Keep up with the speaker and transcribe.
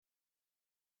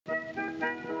Hello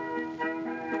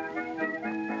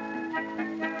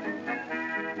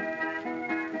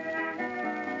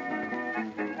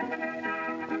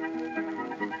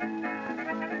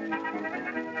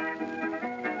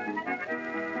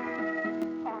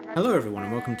everyone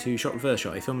and welcome to Shot Reverse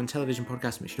Shot, a film and television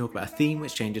podcast in which we talk about a theme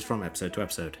which changes from episode to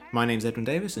episode. My name's Edwin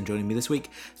Davis and joining me this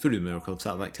week, through the miracle of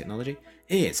satellite technology,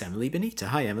 it's Emily Benita.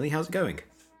 Hi Emily, how's it going?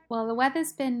 Well, the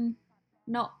weather's been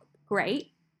not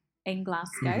great in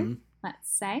Glasgow,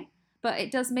 let's say, but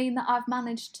it does mean that I've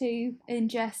managed to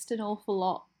ingest an awful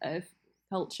lot of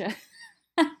culture.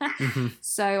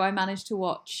 So I managed to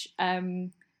watch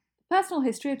Personal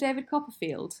History of David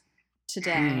Copperfield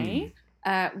today,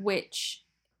 which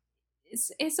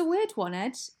it's a weird one,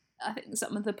 Ed. I think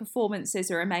some of the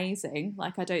performances are amazing.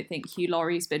 Like, I don't think Hugh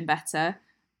Laurie's been better,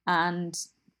 and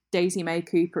Daisy May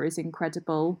Cooper is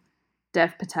incredible.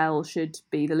 Dev Patel should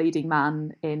be the leading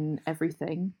man in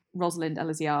everything. Rosalind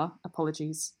Elysiar,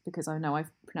 apologies because I know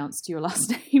I've pronounced your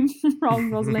last name wrong,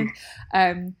 Rosalind,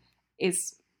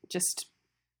 is just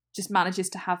manages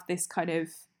to have this kind of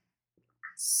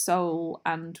soul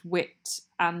and wit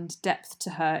and depth to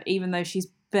her, even though she's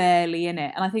barely in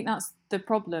it. And I think that's the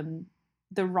problem.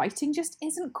 The writing just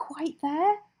isn't quite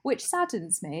there, which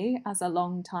saddens me as a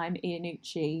long-time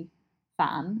Iannucci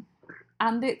fan.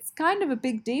 And it's kind of a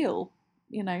big deal,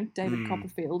 you know, David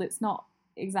Copperfield. It's not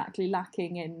exactly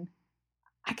lacking in...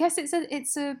 I guess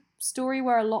it's a story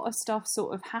where a lot of stuff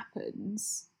sort of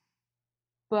happens,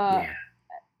 but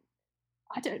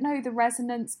I don't know the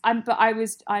resonance. I'm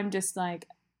just like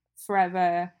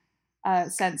forever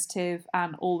sensitive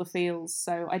and all the feels.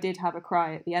 So I did have a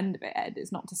cry at the end of it, Ed.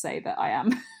 It's not to say that I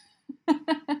am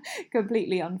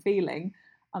completely unfeeling.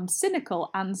 I'm cynical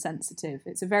and sensitive.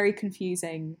 It's a very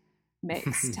confusing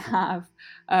mix to have.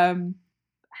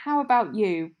 How about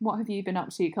you? What have you been up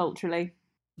to culturally?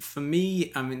 For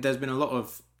me, I mean, there's been a lot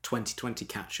of 2020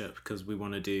 catch-up because we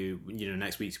want to do,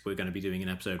 next week we're going to be doing an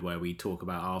episode where we talk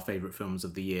about our favourite films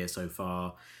of the year so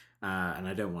far, and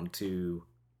I don't want to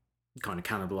kind of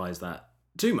cannibalise that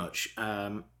too much,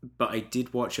 but I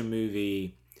did watch a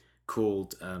movie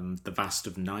called The Vast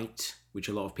of Night, which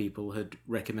a lot of people had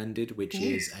recommended, which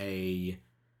is a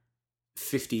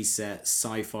 50s set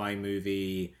sci-fi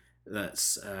movie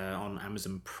that's on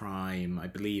Amazon Prime. I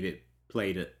believe it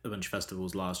played at a bunch of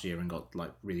festivals last year and got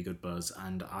like really good buzz,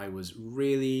 and I was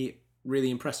really, really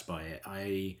impressed by it.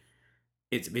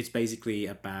 It's basically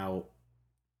about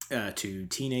two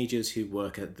teenagers who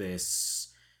work at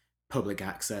this public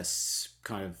access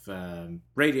kind of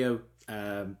radio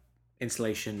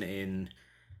installation in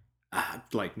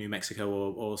like New Mexico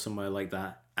or somewhere like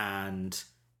that, and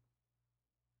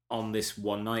on this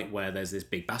one night where there's this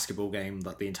big basketball game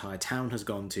that the entire town has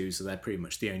gone to, so they're pretty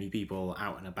much the only people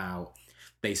out and about,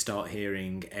 they start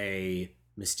hearing a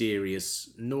mysterious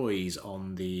noise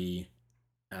on the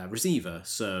receiver.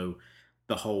 So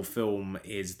the whole film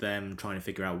is them trying to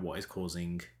figure out what is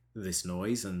causing this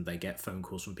noise, and they get phone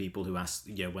calls from people who ask,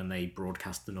 when they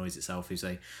broadcast the noise itself, who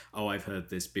say, "Oh, I've heard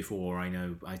this before.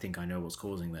 I think I know what's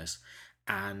causing this."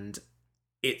 And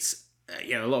it's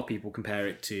a lot of people compare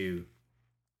it to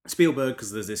Spielberg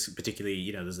because there's this particularly,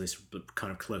 there's this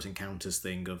kind of Close Encounters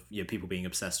thing of people being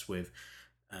obsessed with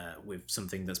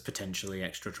something that's potentially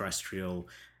extraterrestrial,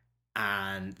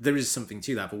 and there is something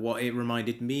to that. But what it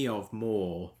reminded me of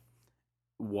more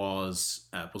was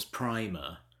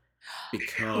Primer,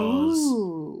 because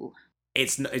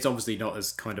it's obviously not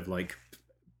as kind of like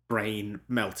brain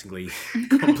meltingly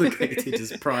complicated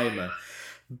as Primer,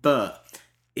 but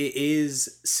it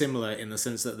is similar in the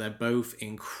sense that they're both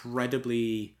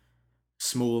incredibly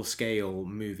small scale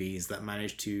movies that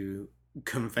manage to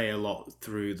convey a lot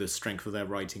through the strength of their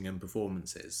writing and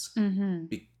performances.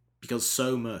 Because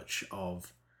so much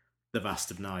of The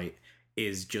Vast of Night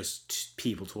is just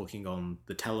people talking on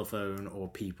the telephone or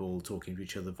people talking to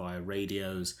each other via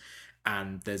radios,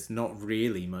 and there's not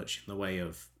really much in the way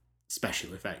of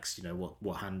special effects.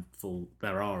 What handful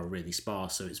there are really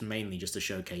sparse, so it's mainly just a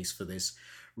showcase for this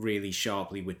really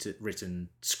sharply written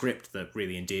script that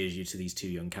really endears you to these two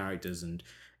young characters and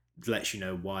lets you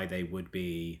know why they would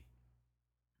be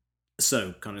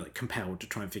so kind of like compelled to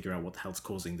try and figure out what the hell's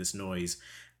causing this noise.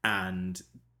 And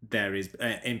there is,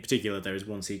 in particular, there is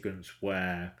one sequence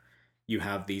where you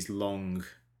have these long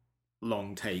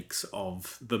takes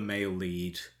of the male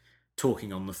lead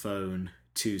talking on the phone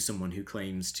to someone who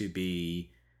claims to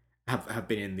be have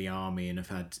been in the army and have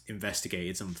had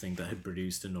investigated something that had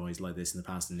produced a noise like this in the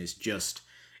past, and it's just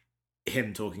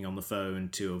him talking on the phone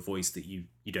to a voice that you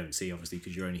don't see, obviously,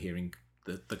 because you're only hearing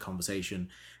the conversation,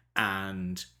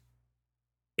 and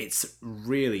it's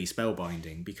really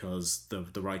spellbinding because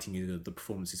the writing is good, the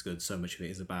performance is good. So much of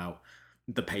it is about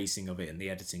the pacing of it and the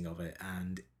editing of it,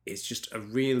 and it's just a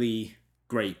really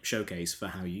great showcase for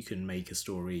how you can make a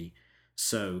story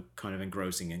so kind of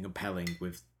engrossing and compelling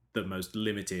with the most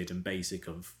limited and basic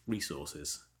of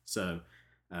resources. So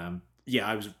yeah,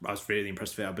 I was really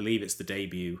impressed with it. I believe it's the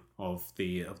debut of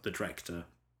the director,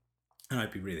 and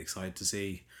I'd be really excited to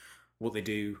see what they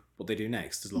do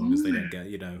next, as long as they don't get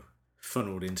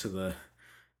funneled into the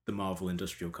Marvel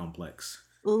industrial complex.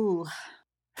 Ooh.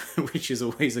 Which is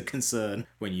always a concern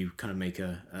when you kind of make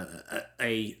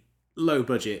a low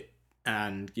budget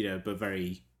and but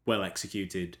very well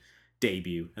executed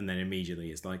debut, and then immediately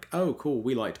it's like, oh cool,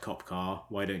 we liked Cop Car,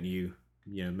 why don't you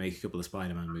make a couple of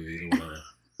Spider-Man movies or whatever.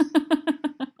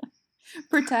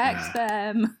 Protect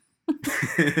them.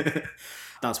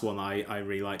 That's one I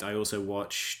really liked. I also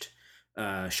watched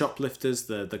Shoplifters,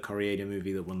 the Correader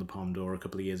movie that won the Palme d'Or a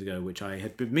couple of years ago, which I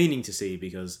had been meaning to see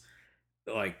because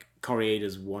like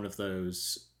Correader's one of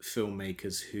those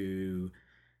filmmakers who,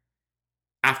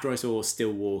 after I saw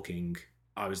Still Walking,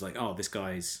 I was like, oh, this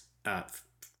guy's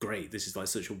great. This is like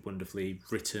such a wonderfully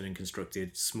written and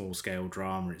constructed small scale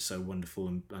drama. It's so wonderful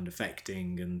and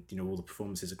affecting, and all the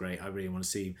performances are great. I really want to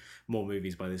see more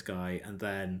movies by this guy. And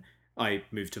then I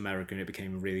moved to America and it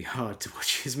became really hard to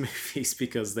watch his movies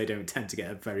because they don't tend to get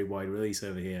a very wide release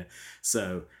over here.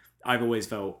 So I've always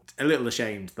felt a little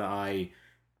ashamed that I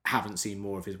haven't seen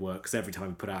more of his work, because every time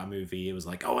he put out a movie it was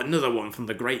like, oh, another one from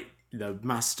the great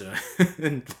master,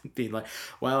 and being like,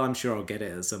 well, I'm sure I'll get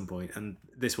it at some point. And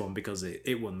this one, because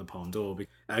it won the Palme d'Or,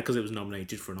 because it was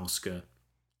nominated for an Oscar,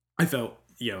 I felt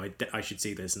I should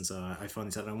see this, and so I finally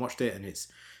sat down and watched it, and it's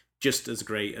just as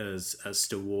great as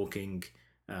Still Walking,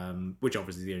 which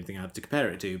obviously is the only thing I have to compare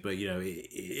it to, but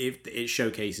it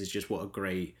showcases just what a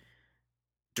great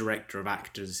director of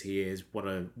actors he is, what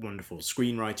a wonderful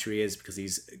screenwriter he is, because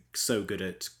he's so good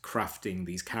at crafting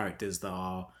these characters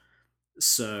that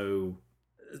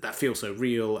feel so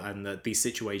real, and that these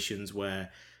situations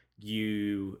where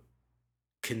you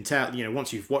can tell,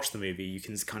 once you've watched the movie, you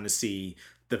can kind of see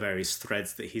the various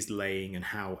threads that he's laying and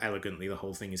how elegantly the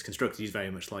whole thing is constructed. He's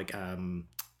very much like Asghar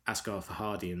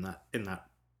Farhadi in that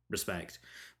respect.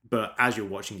 But as you're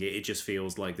watching it, it just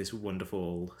feels like this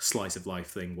wonderful slice of life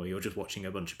thing where you're just watching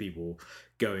a bunch of people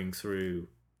going through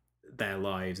their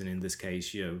lives, and in this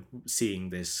case, seeing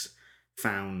this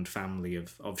found family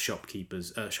of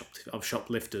shopkeepers, of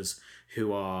shoplifters,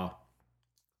 who are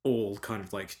all kind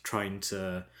of like trying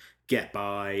to get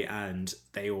by, and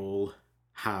they all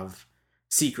have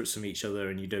secrets from each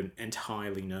other, and you don't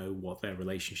entirely know what their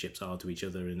relationships are to each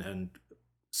other, and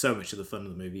so much of the fun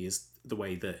of the movie is the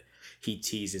way that he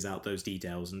teases out those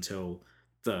details until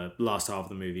the last half of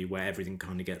the movie, where everything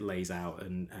kind of get lays out,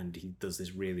 and he does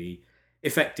this really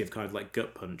effective kind of like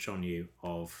gut punch on you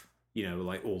of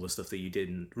like all the stuff that you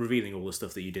didn't, revealing all the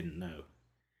stuff that you didn't know,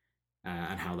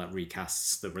 and how that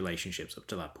recasts the relationships up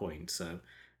to that point. So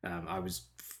I was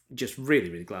just really,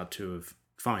 really glad to have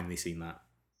finally seen that.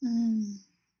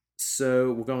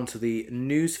 So we'll go on to the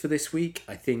news for this week.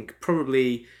 I think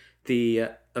probably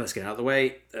let's get out of the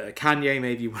way. Kanye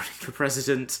may be running for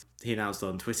president. He announced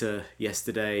on Twitter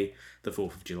yesterday, the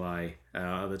 4th of July,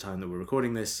 at the time that we're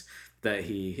recording this, that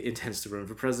he intends to run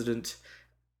for president.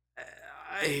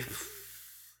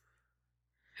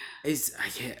 It's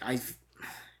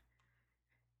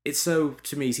so,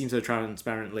 to me, seems so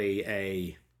transparently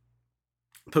a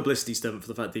publicity stunt for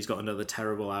the fact that he's got another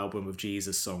terrible album of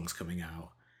Jesus songs coming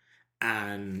out.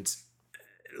 And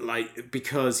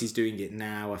because he's doing it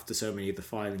now after so many of the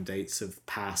filing dates have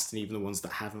passed, and even the ones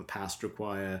that haven't passed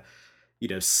require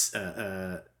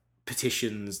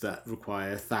petitions that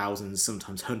require thousands,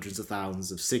 sometimes hundreds of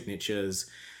thousands of signatures.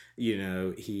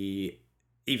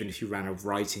 Even if he ran a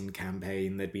write-in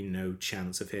campaign, there'd be no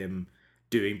chance of him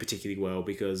doing particularly well,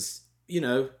 because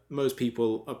most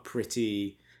people are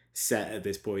pretty set at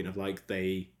this point of like,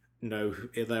 they know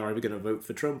they're either going to vote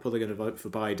for Trump or they're going to vote for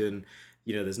Biden.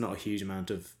 There's not a huge amount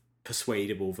of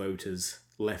persuadable voters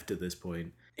left at this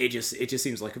point. It just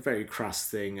seems like a very crass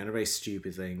thing and a very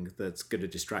stupid thing that's going to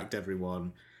distract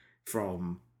everyone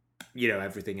from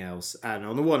everything else. And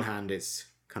on the one hand, it's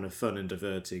kind of fun and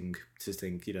diverting to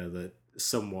think that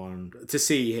someone, to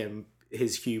see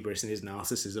his hubris and his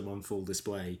narcissism on full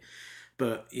display.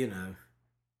 But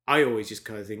I always just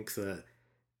kind of think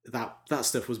that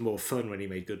stuff was more fun when he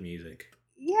made good music.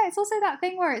 Yeah, it's also that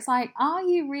thing where it's like, are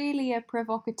you really a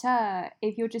provocateur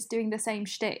if you're just doing the same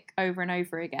shtick over and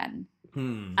over again?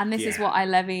 And this is what I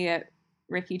levy at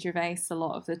Ricky Gervais a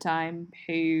lot of the time,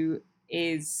 who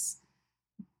is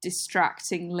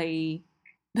distractingly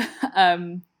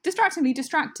distractingly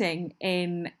distracting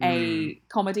in a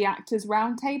comedy actors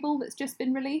roundtable that's just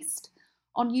been released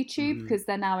on YouTube, because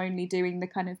they're now only doing the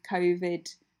kind of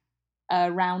COVID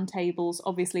roundtables.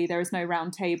 Obviously, there is no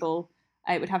roundtable.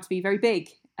 It would have to be very big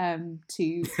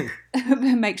to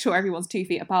make sure everyone's 2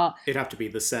 feet apart. It'd have to be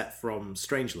the set from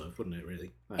Strangelove, wouldn't it?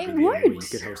 Really, it would. You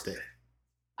could host it.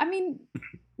 I mean,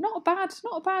 not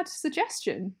a bad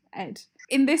suggestion, Ed.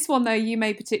 In this one, though, you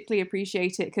may particularly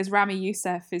appreciate it because Rami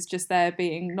Youssef is just there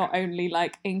being not only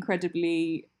like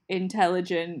incredibly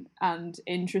intelligent and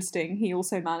interesting, he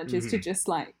also manages to just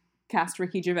like cast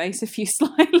Ricky Gervais a few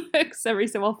sly looks every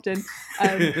so often.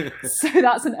 So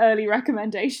that's an early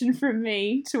recommendation from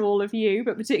me to all of you,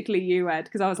 but particularly you, Ed,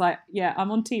 because I was like, yeah,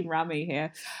 I'm on Team Rami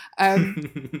here. I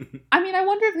mean, I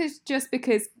wonder if it's just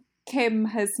because Kim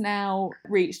has now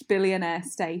reached billionaire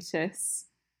status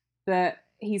that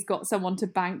he's got someone to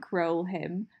bankroll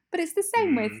him. But it's the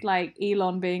same with like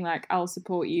Elon being like, I'll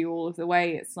support you all of the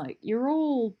way. It's like,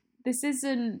 this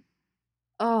isn't,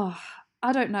 I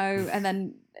don't know. And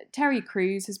then Terry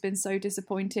Crews has been so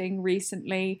disappointing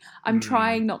recently. I'm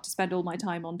trying not to spend all my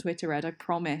time on Twitter, Ed, I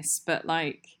promise. But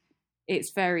like,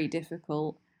 it's very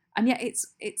difficult. And yet it's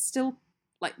still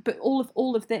like, but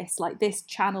all of this, like this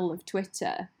channel of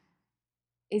Twitter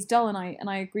is dull. And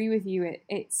I agree with you.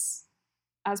 It's,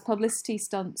 as publicity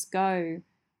stunts go,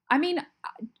 I mean,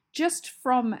 just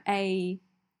from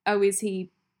is he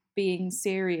being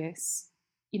serious,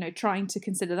 trying to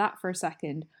consider that for a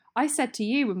second. I said to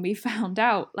you when we found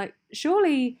out, like,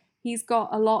 surely he's got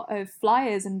a lot of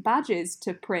flyers and badges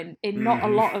to print in not a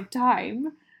lot of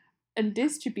time and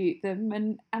distribute them.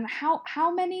 And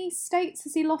how many states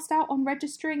has he lost out on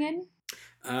registering in?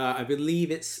 I believe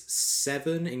it's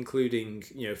 7, including,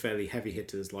 fairly heavy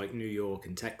hitters like New York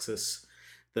and Texas,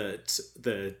 that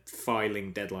the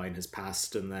filing deadline has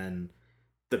passed, and then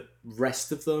the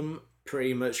rest of them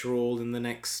pretty much are all in the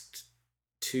next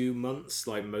 2 months.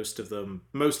 Like most of the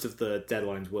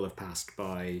deadlines will have passed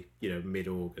by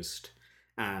mid-August,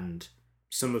 and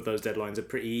some of those deadlines are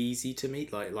pretty easy to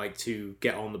meet. Like to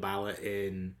get on the ballot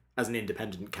as an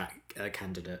independent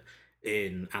candidate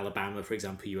in Alabama, for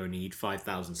example, you only need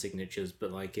 5,000 signatures,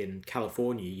 but like in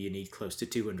California, you need close to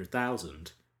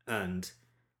 200,000, and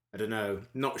I don't know,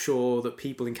 not sure that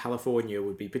people in California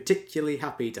would be particularly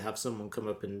happy to have someone come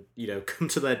up and, come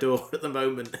to their door at the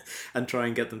moment and try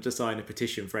and get them to sign a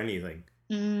petition for anything.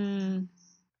 And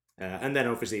then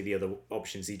obviously the other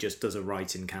options, he just does a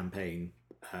write-in campaign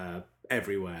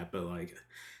everywhere. But like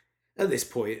at this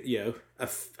point,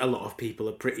 a lot of people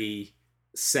are pretty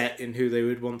set in who they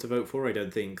would want to vote for. I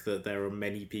don't think that there are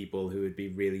many people who would be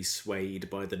really swayed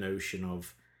by the notion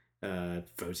of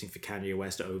voting for Kanye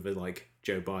West over like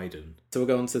Joe Biden. So we'll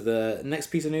go on to the next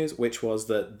piece of news, which was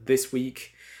that this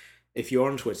week, if you're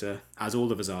on Twitter, as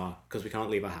all of us are, because we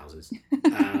can't leave our houses,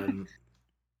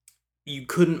 you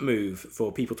couldn't move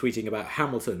for people tweeting about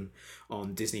Hamilton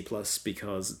on Disney Plus,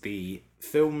 because the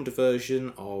filmed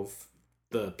version of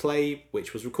the play,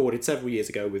 which was recorded several years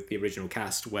ago with the original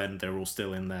cast when they're all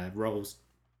still in their roles,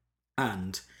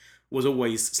 and was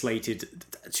always slated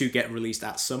to get released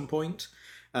at some point,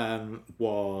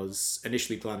 was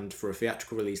initially planned for a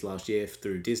theatrical release last year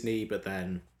through Disney, but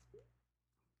then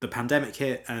the pandemic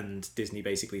hit and Disney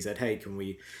basically said, hey, can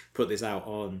we put this out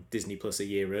on Disney Plus a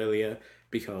year earlier,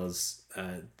 because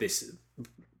this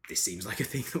seems like a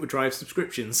thing that would drive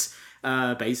subscriptions,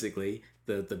 basically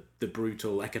the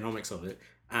brutal economics of it.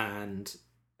 And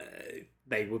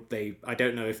I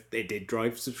don't know if it did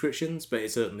drive subscriptions, but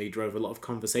it certainly drove a lot of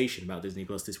conversation about Disney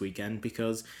Plus this weekend,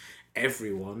 because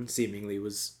everyone seemingly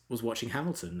was watching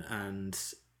Hamilton. And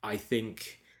I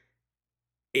think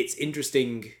it's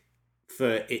interesting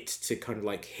for it to kind of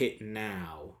like hit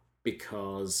now,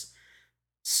 because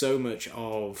so much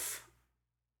of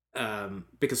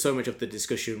the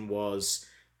discussion was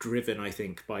driven, I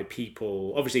think, by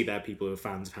people. Obviously there are people who are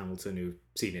fans of Hamilton who've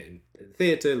seen it in the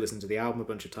theatre, listened to the album a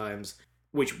bunch of times,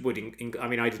 which would I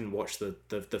mean, I didn't watch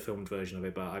the filmed version of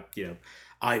it, but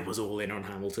I was all in on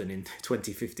Hamilton in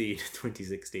 2015,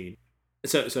 2016.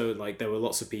 So like there were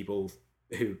lots of people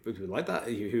who like that,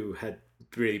 who had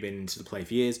really been into the play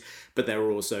for years, but there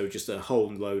were also just a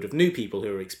whole load of new people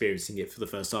who were experiencing it for the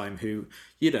first time, who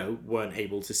weren't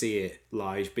able to see it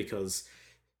live because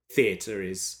theatre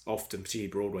is often,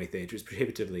 particularly Broadway theatre, is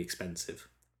prohibitively expensive.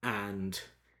 And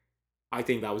I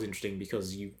think that was interesting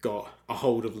because you got a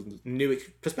hold of new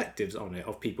perspectives on it,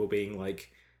 of people being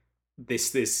like,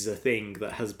 this is a thing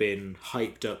that has been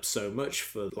hyped up so much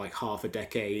for like half a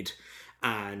decade,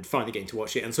 and finally getting to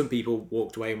watch it. And some people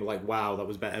walked away and were like, wow, that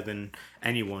was better than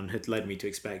anyone had led me to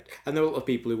expect. And there were a lot of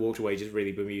people who walked away just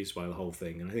really bemused by the whole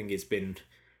thing. And I think it's been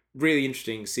really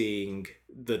interesting seeing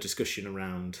the discussion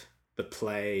around the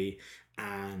play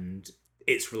and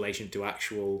its relation to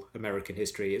actual American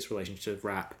history, its relation to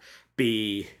rap,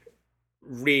 be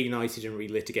reignited and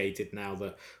relitigated now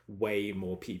that way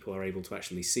more people are able to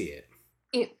actually see it.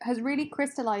 It has really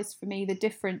crystallized for me the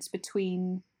difference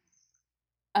between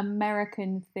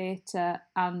American theatre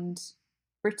and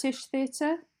British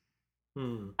theatre.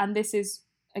 And this is,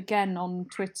 again, on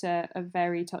Twitter, a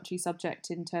very touchy subject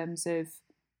in terms of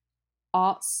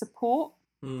arts support.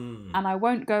 And I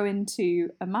won't go into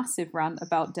a massive rant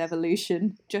about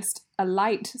devolution, just a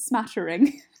light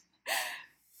smattering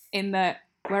in that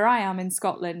where I am in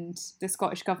Scotland, the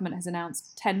Scottish Government has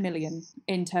announced 10 million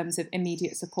in terms of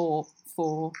immediate support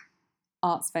for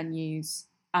arts venues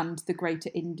and the greater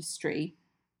industry.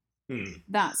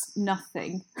 That's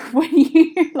nothing when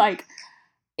you like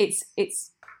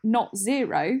it's not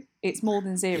zero, it's more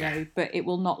than zero, but it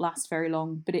will not last very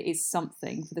long, but it is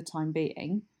something for the time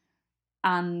being.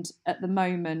 And at the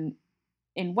moment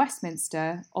in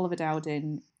Westminster, Oliver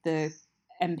Dowden, the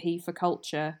MP for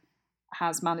Culture,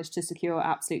 has managed to secure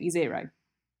absolutely zero.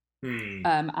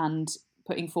 And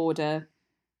putting forward a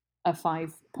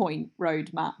 5-point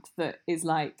roadmap that is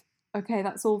like, okay,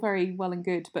 that's all very well and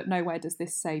good, but nowhere does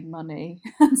this say money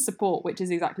and support, which is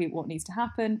exactly what needs to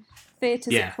happen.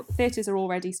 Theatres are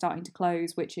already starting to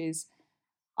close, which is,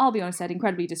 I'll be honest, Ed,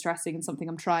 incredibly distressing and something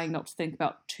I'm trying not to think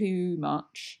about too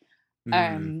much,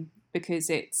 because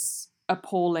it's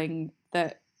appalling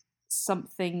that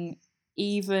something,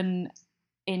 even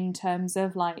in terms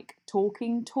of like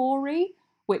talking Tory,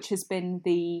 which has been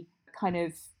the kind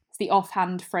of the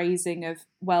offhand phrasing of,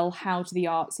 well, how do the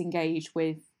arts engage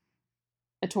with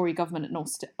a Tory government and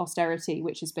austerity,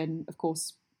 which has been, of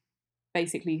course,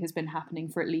 basically has been happening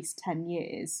for at least 10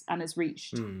 years and has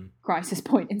reached crisis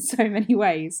point in so many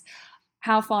ways.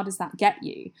 How far does that get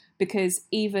you? Because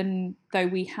even though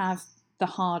we have the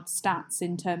hard stats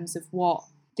in terms of what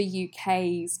the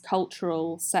UK's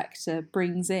cultural sector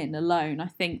brings in alone, I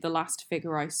think the last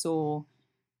figure I saw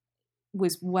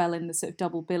was well in the sort of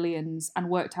double billions and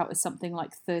worked out as something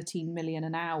like 13 million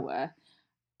an hour.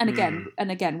 And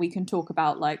again, we can talk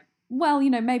about like, well,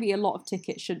 you know, maybe a lot of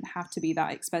tickets shouldn't have to be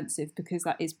that expensive because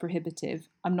that is prohibitive.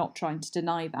 I'm not trying to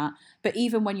deny that. But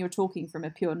even when you're talking from a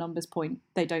pure numbers point,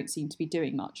 they don't seem to be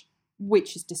doing much,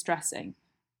 which is distressing.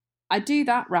 I do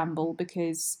that ramble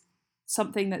because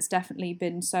something that's definitely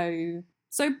been so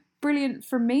brilliant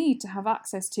for me to have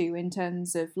access to in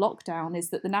terms of lockdown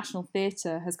is that the National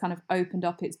Theatre has kind of opened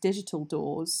up its digital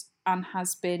doors and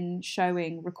has been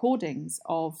showing recordings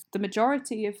of the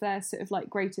majority of their sort of like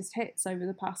greatest hits over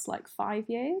the past like 5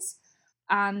 years.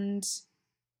 And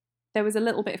there was a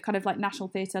little bit of kind of like National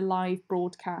Theatre live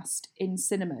broadcast in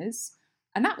cinemas.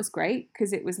 And that was great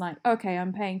because it was like, okay,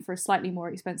 I'm paying for a slightly more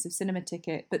expensive cinema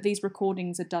ticket, but these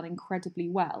recordings are done incredibly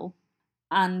well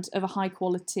and of a high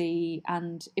quality.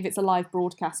 And if it's a live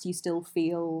broadcast, you still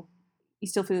feel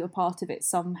a part of it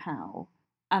somehow.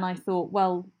 And I thought,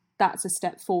 well, that's a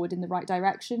step forward in the right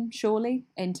direction, surely,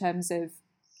 in terms of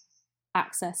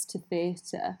access to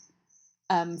theatre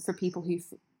for people who,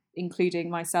 including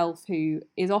myself, who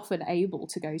is often able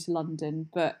to go to London,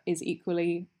 but is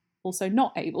equally also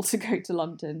not able to go to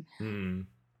London.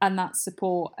 And that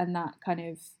support and that kind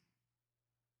of,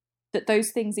 that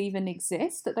those things even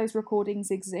exist, that those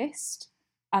recordings exist,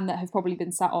 and that have probably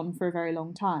been sat on for a very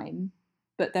long time.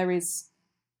 But there is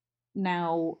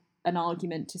now an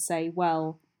argument to say,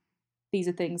 well, these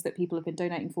are things that people have been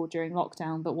donating for during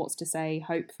lockdown, but what's to say,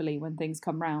 hopefully, when things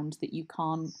come round, that you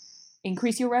can't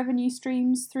increase your revenue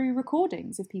streams through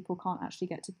recordings if people can't actually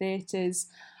get to theatres.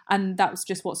 And that was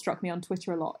just what struck me on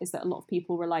Twitter a lot, is that a lot of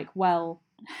people were like, well,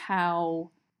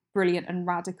 how brilliant and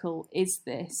radical is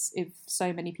this if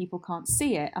so many people can't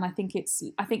see it? And I think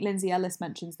Lindsay Ellis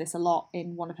mentions this a lot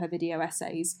in one of her video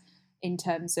essays in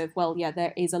terms of, well, yeah,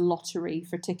 there is a lottery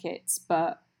for tickets,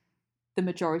 but the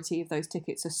majority of those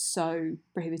tickets are so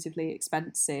prohibitively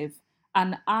expensive.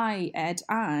 And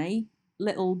I,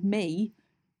 little me,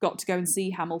 got to go and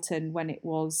see Hamilton when it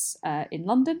was in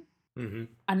London.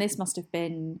 And this must have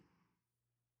been,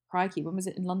 crikey, when was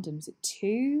it in London? Was it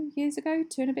 2 years ago?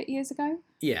 2 and a bit years ago?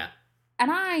 Yeah. And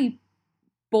I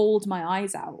bawled my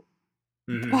eyes out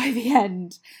by the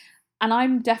end. And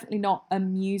I'm definitely not a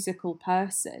musical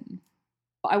person,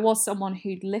 but I was someone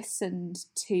who'd listened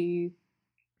to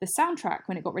the soundtrack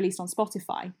when it got released on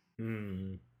Spotify.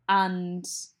 And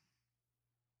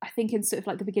I think in sort of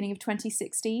like the beginning of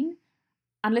 2016,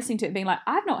 and listening to it being like,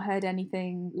 I've not heard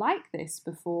anything like this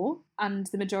before. And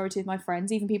the majority of my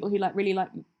friends, even people who like really like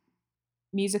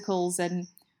musicals, and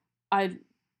I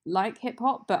like hip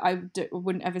hop, but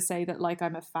wouldn't ever say that like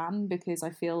I'm a fan, because I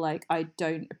feel like I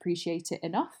don't appreciate it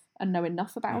enough and know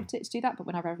enough about it to do that. But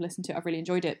whenever I've listened to it, I've really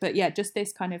enjoyed it. But yeah, just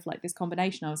this kind of like this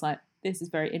combination, I was like, this is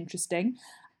very interesting.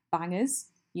 Bangers,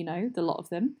 you know, the lot of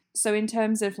them. So in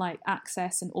terms of like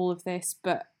access and all of this,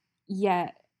 but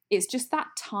yeah, it's just that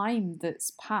time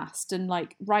that's passed. And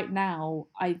like right now,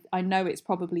 I know it's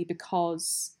probably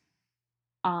because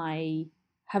I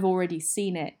have already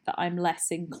seen it that I'm less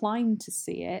inclined to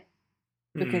see it,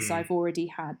 because I've already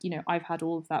had, you know, I've had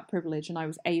all of that privilege, and I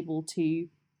was able to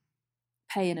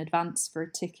pay in advance for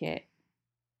a ticket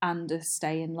and a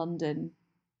stay in London,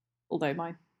 although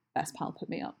my best pal put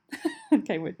me up and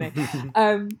came with me.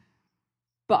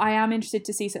 But I am interested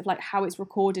to see sort of like how it's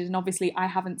recorded, and obviously I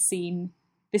haven't seen,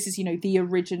 this is, you know, the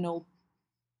original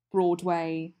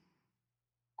Broadway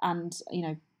and, you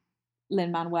know,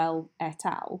 Lin-Manuel et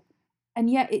al. And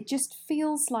yet it just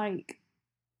feels like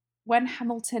when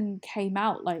Hamilton came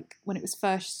out, like when it was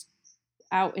first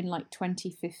out in like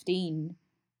 2015,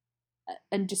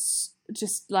 and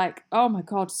just like, oh my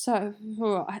God, so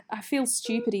I feel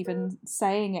stupid even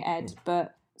saying it, Ed,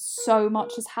 but so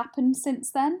much has happened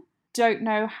since then. Don't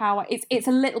know how it's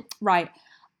a little right.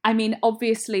 I mean,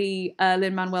 obviously,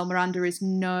 Lin-Manuel Miranda is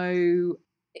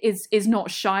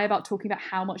not shy about talking about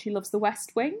how much he loves The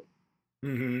West Wing.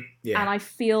 Mm-hmm. Yeah. And I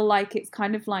feel like it's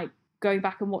kind of like going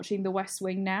back and watching The West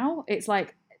Wing now. It's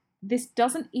like, this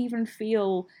doesn't even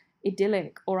feel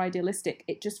idyllic or idealistic.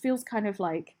 It just feels kind of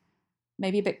like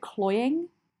maybe a bit cloying.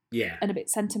 Yeah. And a bit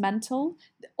sentimental.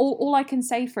 All I can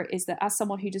say for it is that as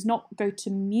someone who does not go to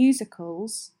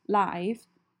musicals live,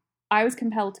 I was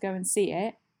compelled to go and see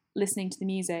it, listening to the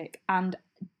music, and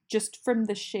just from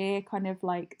the sheer kind of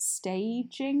like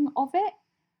staging of it,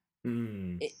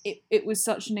 it was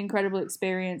such an incredible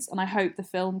experience, and I hope the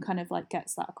film kind of like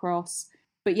gets that across.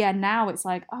 But yeah, now it's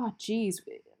like, oh geez,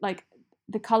 like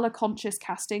the color conscious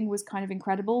casting was kind of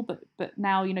incredible, but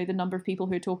now, you know, the number of people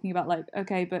who are talking about like,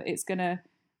 okay, but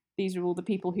these are all the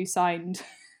people who signed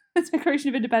the Declaration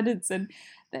of Independence, and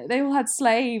they all had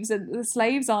slaves, and the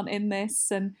slaves aren't in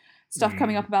this, and stuff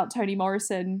coming up about Toni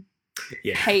Morrison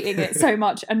hating it so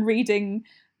much, and reading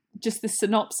just the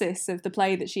synopsis of the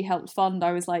play that she helped fund,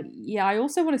 I was like, yeah, I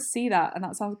also want to see that, and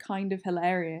that sounds kind of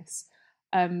hilarious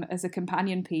as a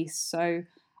companion piece. So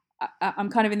I'm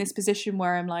kind of in this position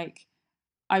where I'm like,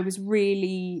 I was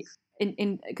really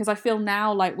in because I feel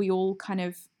now like we all kind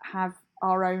of have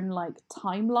our own like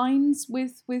timelines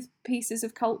with pieces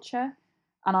of culture,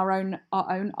 and our own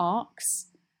arcs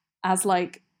as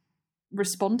like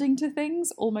responding to things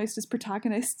almost as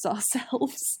protagonists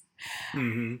ourselves.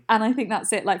 Mm-hmm. And I think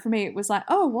that's it. Like for me, it was like,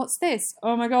 oh, what's this?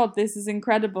 Oh my God, this is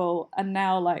incredible. And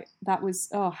now like that was,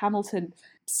 oh, Hamilton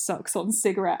sucks on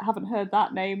cigarette. Haven't heard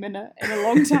that name in a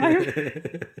long time.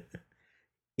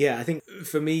 Yeah, I think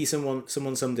for me, someone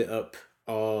summed it up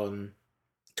on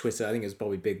Twitter. I think it was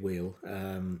Bobby Big Wheel.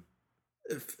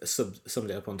 Summed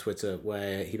it up on Twitter,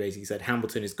 where he basically said,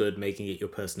 Hamilton is good, making it your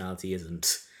personality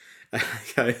isn't.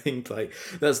 I think like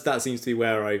that seems to be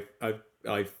where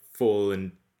I've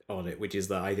fallen on it, which is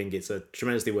that I think it's a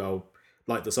tremendously well,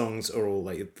 like the songs are all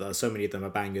like, so many of them are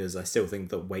bangers. I still think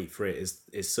that Wait for It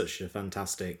is such a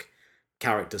fantastic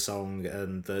character song,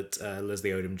 and that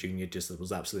Leslie Odom Jr. just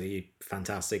was absolutely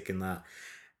fantastic in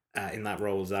that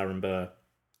role as Aaron Burr.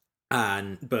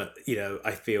 But you know,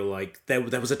 I feel like there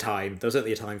was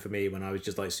certainly a time for me when I was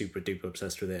just like super duper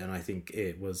obsessed with it, and I think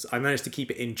I managed to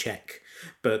keep it in check,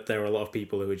 but there are a lot of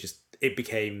people who it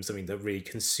became something that really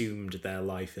consumed their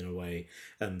life in a way,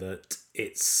 and that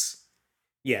it's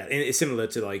similar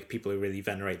to like people who really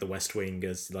venerate the West Wing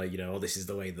as like, you know, oh, this is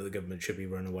the way that the government should be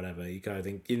run or whatever. You kind of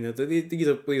think, you know, these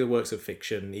are works of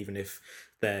fiction, even if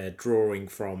they're drawing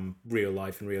from real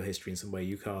life and real history in some way.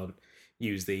 You can't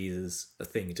use these as a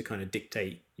thing to kind of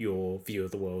dictate your view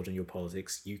of the world and your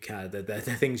politics. You can, they're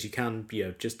things you can, you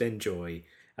know, just enjoy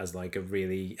as like a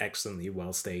really excellently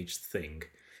well staged thing.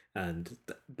 And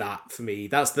that for me,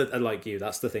 that's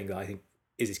the thing that I think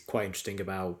is quite interesting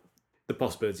about the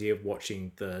possibility of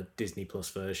watching the Disney Plus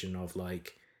version, of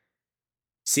like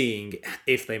seeing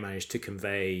if they manage to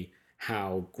convey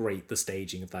how great the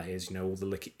staging of that is, you know, all the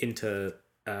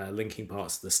linking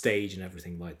parts of the stage and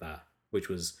everything like that, which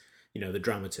was, you know, the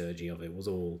dramaturgy of it was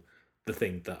all the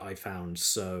thing that I found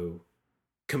so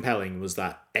compelling, was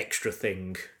that extra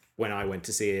thing when I went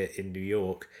to see it in New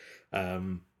York,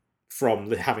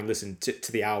 from having listened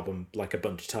to the album like a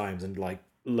bunch of times and like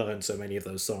learned so many of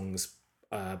those songs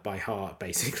by heart,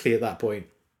 basically, at that point,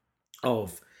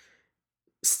 of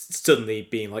suddenly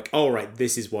being like, all right,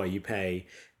 this is why you pay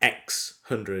X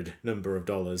hundred number of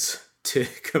dollars to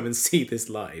come and see this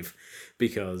live,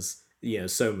 because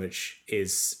so much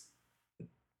is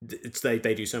they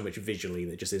do so much visually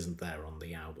that just isn't there on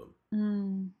the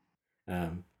album.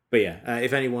 But yeah,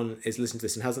 if anyone is listening to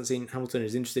this and hasn't seen Hamilton and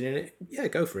is interested in it, yeah,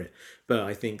 go for it. But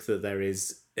I think that there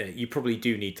is you probably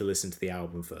do need to listen to the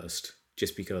album first,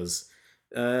 just because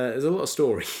there's a lot of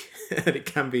story, and it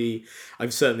can be. I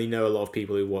certainly know a lot of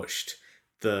people who watched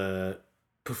the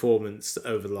performance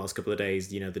over the last couple of days,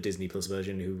 the Disney Plus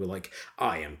version, who were like,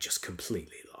 I am just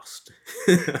completely lost.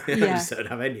 I just don't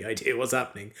have any idea what's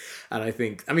happening. And I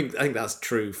think that's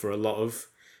true for a lot of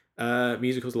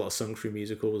musicals, a lot of sung through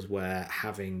musicals, where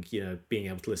having being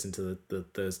able to listen to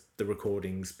the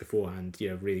recordings beforehand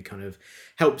really kind of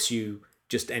helps you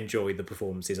just enjoy the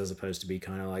performances, as opposed to be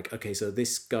kind of like, okay, so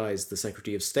this guy's the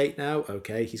Secretary of State now,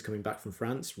 okay, he's coming back from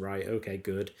France, right, okay,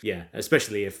 good. Yeah,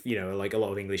 especially if like a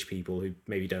lot of English people who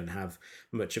maybe don't have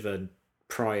much of a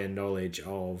prior knowledge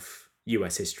of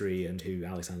US history and who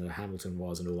Alexander Hamilton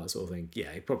was and all that sort of thing.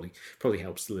 Yeah, it probably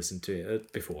helps to listen to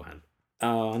it beforehand.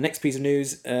 Our next piece of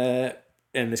news, and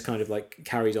this kind of like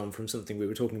carries on from something we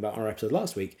were talking about in our episode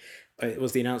last week, it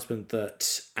was the announcement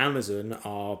that Amazon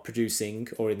are producing,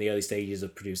 or in the early stages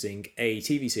of producing, a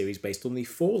TV series based on the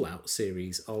Fallout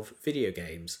series of video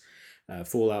games.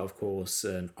 Fallout, of course,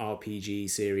 an RPG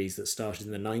series that started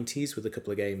in the 90s with a couple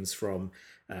of games from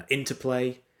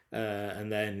Interplay,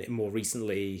 and then more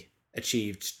recently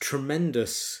achieved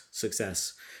tremendous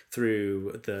success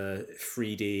through the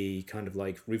 3D kind of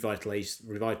like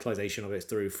revitalization of it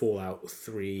through Fallout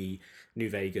 3, New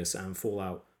Vegas, and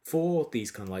Fallout 4,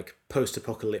 these kind of like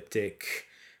post-apocalyptic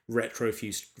retro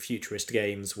futurist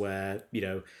games where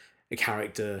a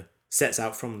character sets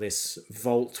out from this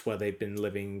vault where they've been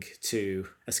living to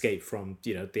escape from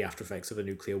the after effects of a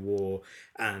nuclear war,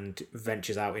 and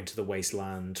ventures out into the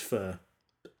wasteland for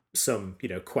some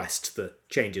quest that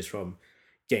changes from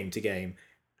game to game.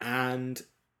 And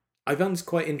I found this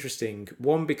quite interesting,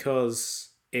 one because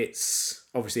it's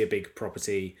obviously a big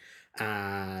property,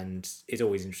 and it's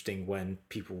always interesting when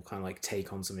people kind of like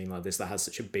take on something like this that has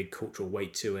such a big cultural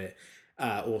weight to it.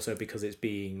 Also because it's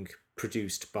being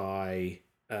produced by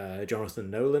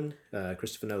Jonathan Nolan,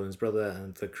 Christopher Nolan's brother,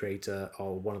 and the creator,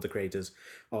 or one of the creators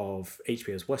of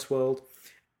HBO's Westworld.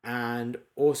 And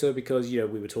also because we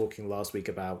were talking last week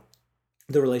about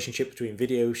the relationship between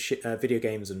video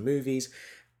games and movies,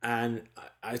 and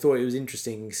I thought it was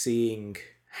interesting seeing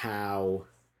how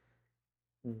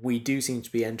we do seem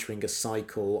to be entering a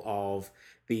cycle of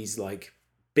these like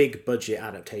big budget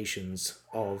adaptations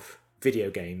of video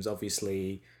games.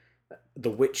 Obviously, The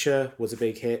Witcher was a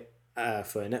big hit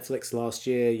for Netflix last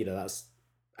year. That's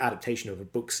adaptation of a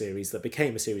book series that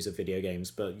became a series of video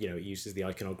games, but it uses the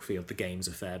iconography of the games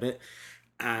a fair bit.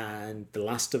 And The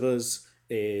Last of Us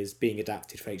is being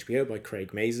adapted for HBO by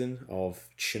Craig Mazin of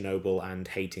Chernobyl and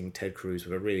Hating Ted Cruz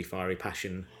with a really fiery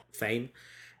passion fame.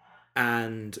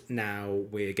 And now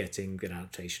we're getting an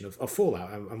adaptation of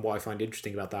Fallout. And what I find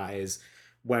interesting about that is,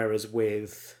 whereas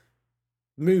with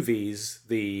movies,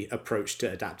 the approach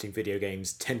to adapting video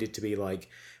games tended to be like,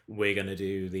 we're going to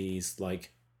do these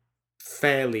like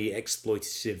fairly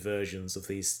exploitative versions of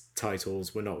these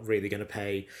titles. We're not really going to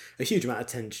pay a huge amount of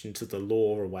attention to the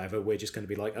lore or whatever. We're just going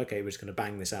to be like, okay, we're just going to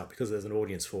bang this out because there's an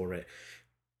audience for it.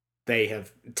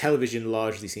 Television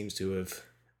largely seems to have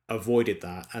avoided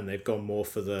that, and they've gone more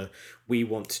for we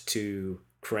want to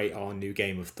create our new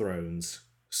Game of Thrones,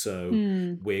 so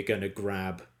we're going to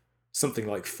grab something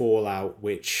like Fallout,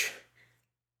 which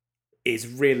is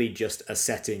really just a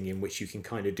setting in which you can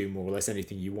kind of do more or less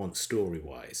anything you want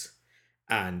story-wise,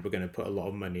 and we're going to put a lot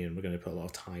of money and we're going to put a lot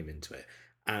of time into it.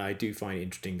 And I do find it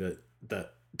interesting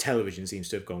that television seems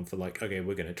to have gone for like, okay,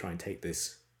 we're going to try and take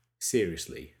this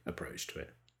seriously approach to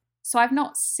it. So I've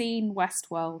not seen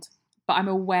Westworld, but I'm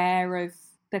aware of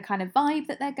the kind of vibe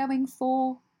that they're going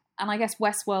for. And I guess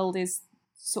Westworld is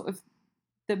sort of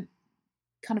the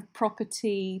kind of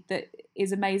property that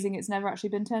is amazing. It's never actually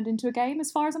been turned into a game,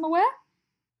 as far as I'm aware.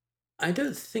 I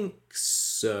don't think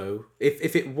so.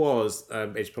 If it was,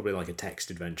 it's probably like a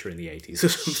text adventure in the 80s or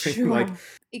something. Sure. Like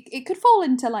it could fall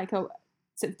into like a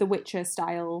sort of The Witcher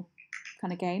style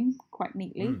kind of game quite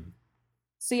neatly.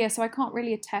 So yeah, so I can't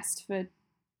really attest for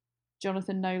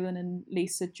Jonathan Nolan and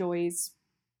Lisa Joy's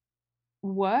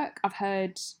work. I've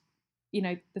heard,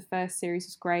 the first series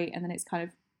was great, and then it's kind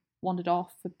of wandered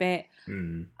off a bit.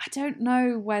 I don't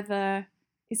know whether,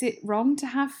 is it wrong to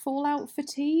have Fallout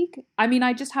fatigue? I mean,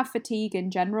 I just have fatigue in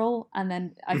general, and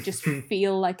then I just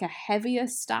feel like a heavier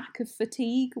stack of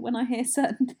fatigue when I hear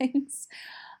certain things.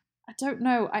 I don't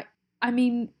know. I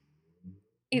mean,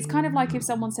 it's kind of like if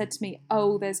someone said to me,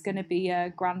 oh, there's going to be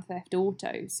a Grand Theft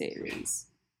Auto series.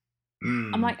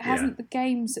 I'm like, hasn't the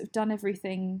game sort of done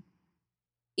everything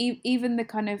even the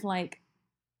kind of like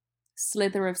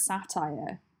slither of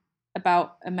satire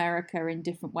about America in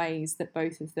different ways that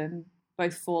both of them,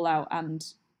 both Fallout and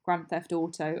Grand Theft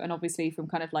Auto, and obviously from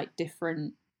kind of like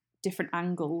different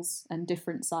angles and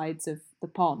different sides of the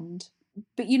pond.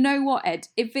 But you know what, Ed?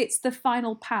 If it's the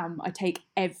final Pam, I take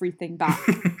everything back.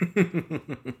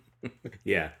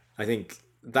 Yeah, I think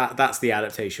that's the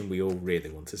adaptation we all really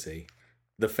want to see.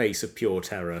 The face of pure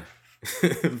terror,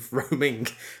 roaming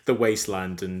the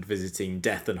wasteland and visiting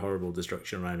death and horrible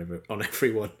destruction around on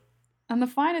everyone. And the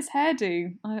finest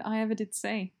hairdo I ever did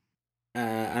see.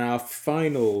 And our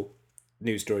final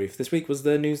news story for this week was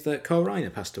the news that Carl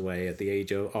Reiner passed away at the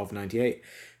age of 98.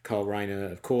 Carl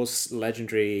Reiner, of course,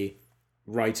 legendary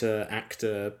writer,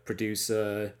 actor,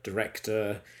 producer,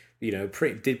 director,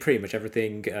 did pretty much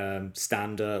everything,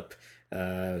 stand-up,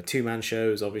 two-man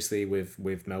shows, obviously,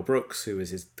 with Mel Brooks, who was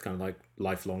his kind of like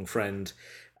lifelong friend.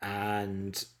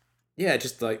 And yeah,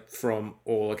 just like from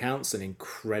all accounts, an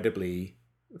incredibly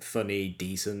funny,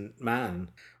 decent man.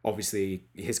 Obviously,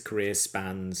 his career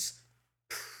spans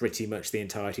pretty much the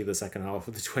entirety of the second half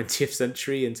of the 20th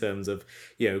century in terms of,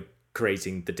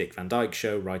 creating the Dick Van Dyke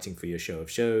Show, writing for Your Show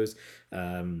of Shows,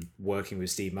 working with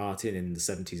Steve Martin in the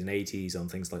 70s and 80s on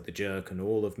things like The Jerk and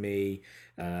All of Me,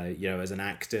 as an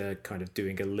actor, kind of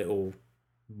doing a little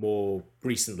more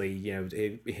recently,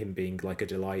 him being like a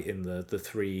delight in the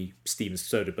three Steven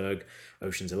Soderbergh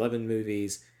Ocean's 11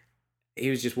 movies. He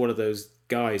was just one of those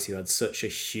guys who had such a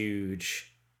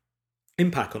huge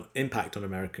impact on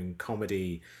American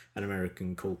comedy and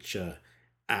American culture,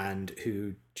 and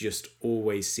who just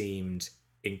always seemed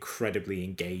incredibly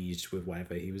engaged with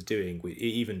whatever he was doing,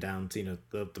 even down to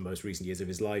the most recent years of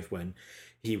his life, when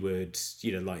he would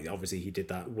like, obviously he did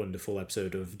that wonderful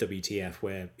episode of WTF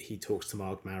where he talks to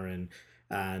Mark Maron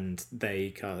and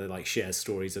they kind of like share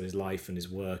stories of his life and his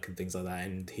work and things like that,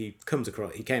 and he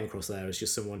came across there as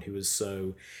just someone who was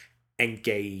so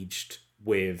engaged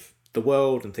with the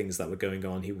world and things that were going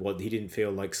on. He didn't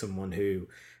feel like someone who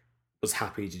was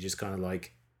happy to just kind of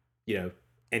like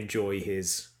enjoy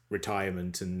his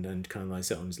retirement and kind of like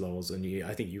sit on his laurels. And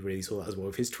I think you really saw that as well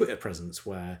with his Twitter presence,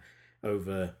 where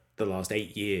over the last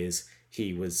 8 years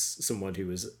he was someone who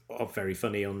was very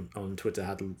funny on Twitter,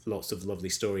 had lots of lovely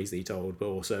stories that he told, but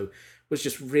also was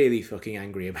just really fucking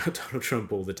angry about Donald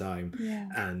Trump all the time. Yeah.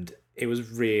 And it was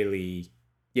really,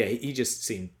 he just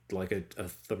seemed like a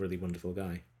thoroughly wonderful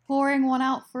guy. Pouring one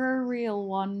out for a real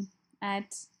one, Ed.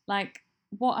 Like,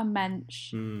 what a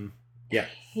mensch. Yeah.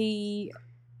 He,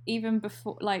 even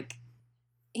before, like,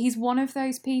 he's one of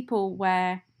those people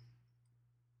where,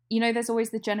 there's always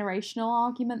the generational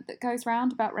argument that goes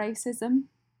round about racism.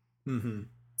 Mm-hmm.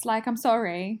 It's like, I'm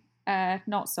sorry,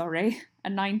 not sorry, a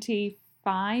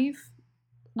 95,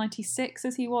 96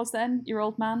 as he was then, your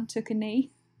old man took a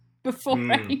knee before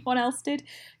anyone else did,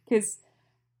 because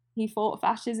he fought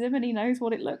fascism and he knows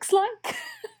what it looks like.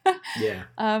 Yeah.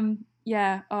 And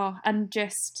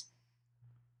just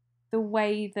the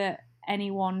way that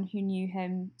anyone who knew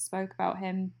him spoke about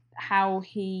him, I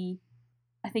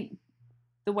think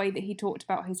the way that he talked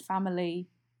about his family,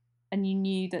 and you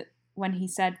knew that when he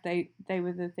said they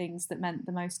were the things that meant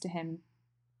the most to him,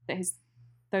 that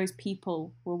those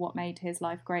people were what made his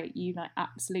life great, you like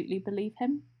absolutely believe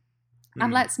him.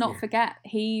 And let's not forget,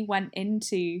 he went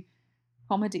into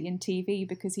comedy and TV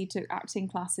because he took acting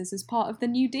classes as part of the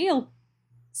New Deal.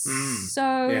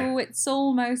 It's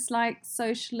almost like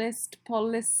socialist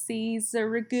policies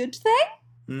are a good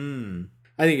thing.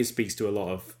 I think it speaks to a lot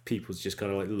of people's just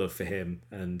kind of like love for him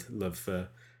and love for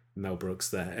Mel Brooks,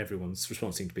 that everyone's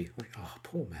response seemed to be like, oh,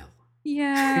 poor Mel.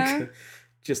 Yeah.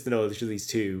 Just the knowledge of these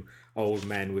two old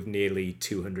men with nearly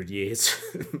 200 years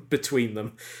between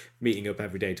them meeting up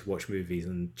every day to watch movies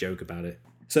and joke about it.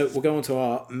 So we'll go on to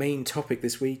our main topic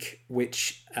this week,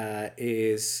 which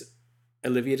is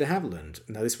Olivia de Havilland.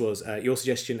 Now, this was your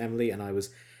suggestion, Emily, and I was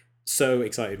so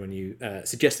excited when you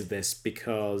suggested this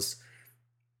because,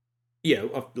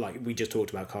 like we just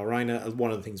talked about Carl Reiner.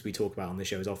 One of the things we talk about on this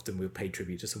show is often we'll pay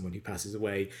tribute to someone who passes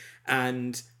away.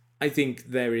 And I think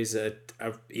there is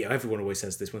everyone always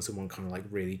says this when someone kind of like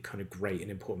really kind of great and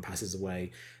important passes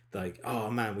away, like, oh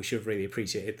man, we should have really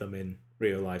appreciated them in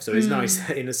real life. So it's nice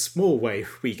that in a small way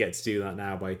we get to do that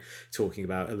now by talking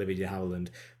about Olivia de Havilland,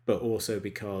 but also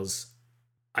because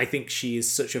I think she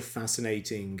is such a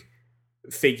fascinating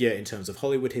figure in terms of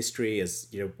Hollywood history, as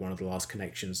one of the last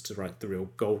connections to the real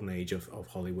golden age of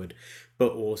Hollywood,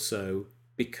 but also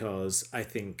because I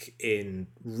think in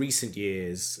recent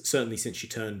years, certainly since she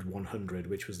turned 100,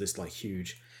 which was this like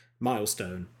huge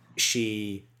milestone,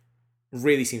 she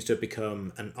really seems to have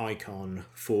become an icon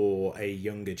for a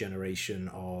younger generation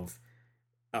of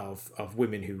of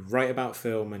women who write about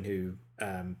film and who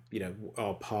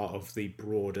are part of the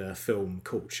broader film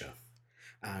culture.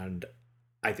 And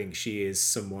I think she is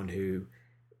someone who,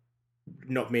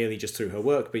 not merely just through her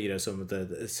work, but some of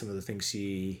the things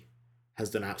she has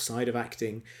done outside of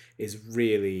acting is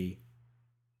really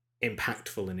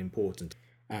impactful and important.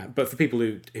 But for people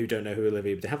who don't know who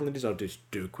Olivia de Havilland is, I'll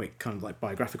just do a quick kind of like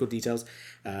biographical details.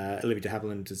 Olivia de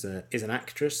Havilland is an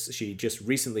actress. She just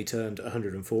recently turned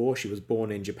 104. She was born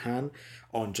in Japan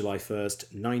on July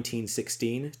 1st,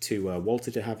 1916, to Walter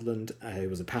de Havilland, who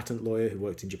was a patent lawyer who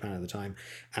worked in Japan at the time,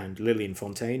 and Lillian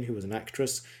Fontaine, who was an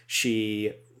actress.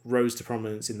 She rose to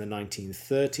prominence in the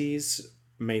 1930s.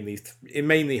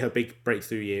 Mainly her big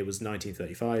breakthrough year was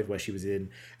 1935, where she was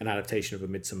in an adaptation of A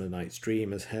Midsummer Night's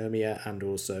Dream as Hermia, and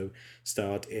also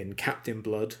starred in Captain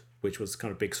Blood, which was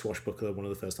kind of big swashbuckler, one of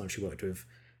the first times she worked with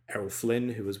Errol Flynn,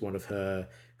 who was one of her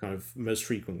kind of most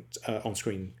frequent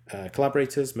on-screen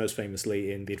collaborators, most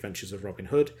famously in The Adventures of Robin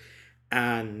Hood.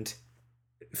 And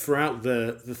throughout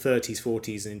the 30s,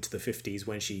 40s, and into the 50s,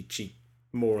 when she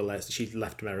more or less, she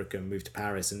left America and moved to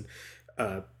Paris and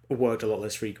worked a lot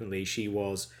less frequently, she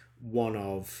was one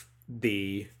of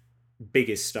the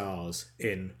biggest stars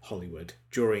in Hollywood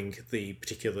during the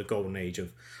particular golden age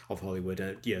of Hollywood.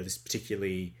 And this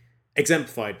particularly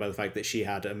exemplified by the fact that she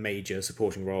had a major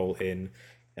supporting role in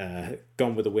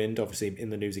Gone with the Wind, obviously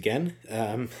in the news again,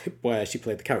 where she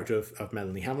played the character of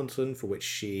Melanie Hamilton, for which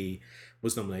she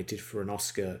was nominated for an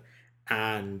Oscar.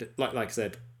 And like I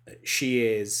said, she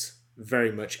is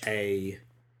very much a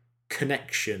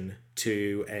connection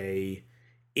to a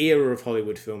era of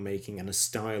Hollywood filmmaking and a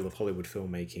style of Hollywood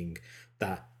filmmaking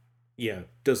that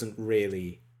doesn't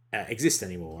really exist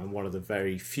anymore, and one of the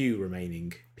very few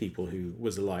remaining people who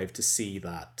was alive to see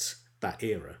that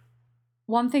era.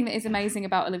 One thing that is amazing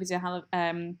about Olivia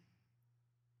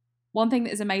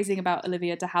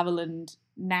de Havilland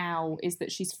now is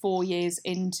that she's 4 years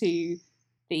into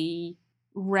the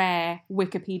rare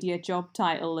Wikipedia job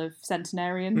title of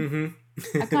centenarian.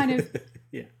 Mm-hmm. I kind of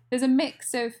yeah. There's a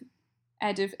mix of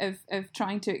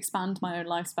trying to expand my own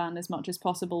lifespan as much as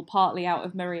possible, partly out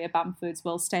of Maria Bamford's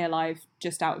 "Well, stay alive,"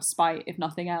 just out of spite, if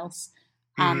nothing else,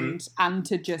 and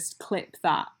to just clip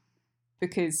that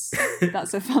because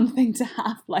that's a fun thing to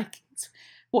have. Like,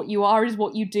 what you are is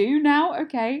what you do now.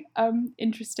 Okay,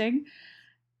 interesting.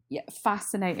 Yeah,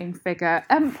 fascinating figure.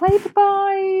 Played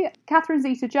by Catherine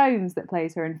Zeta-Jones, that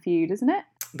plays her in Feud, isn't it?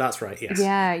 That's right, yes.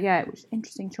 Yeah, which is an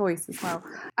interesting choice as well.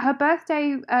 Her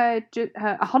birthday, her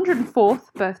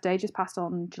 104th birthday, just passed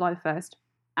on July 1st.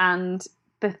 And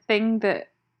the thing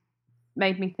that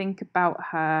made me think about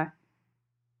her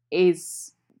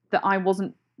is that I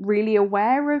wasn't really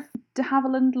aware of de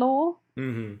Havilland lore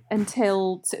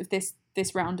until sort of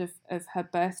this round of her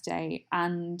birthday.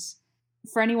 And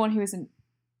for anyone who isn't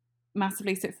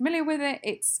massively so familiar with it,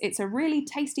 it's a really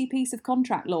tasty piece of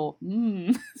contract law.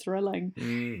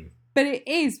 Thrilling. But it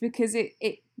is, because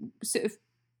it sort of,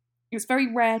 it's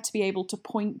very rare to be able to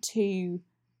point to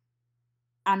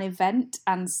an event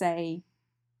and say,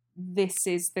 this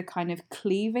is the kind of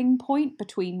cleaving point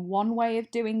between one way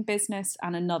of doing business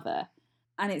and another.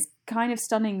 And it's kind of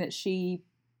stunning that she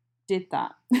did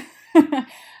that.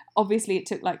 Obviously it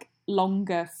took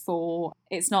longer for,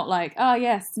 it's not like, oh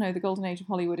yes, no, the golden age of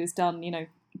Hollywood is done,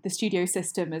 the studio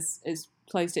system has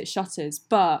closed its shutters,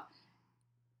 but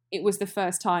it was the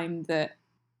first time that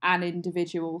an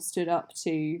individual stood up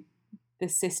to the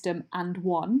system and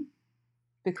won,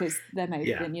 because there may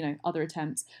have been, other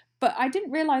attempts. But I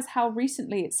didn't realise how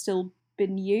recently it's still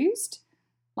been used.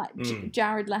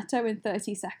 Jared Leto in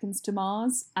 30 Seconds to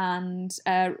Mars, and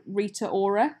Rita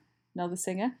Ora, another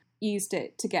singer, used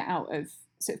it to get out of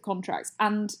sort of contracts.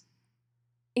 And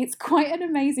it's quite an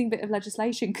amazing bit of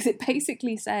legislation, because it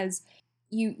basically says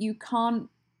you can't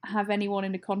have anyone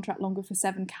in a contract longer for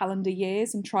 7 calendar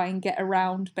years and try and get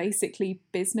around basically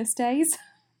business days.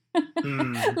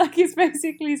 It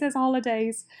basically says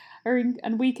holidays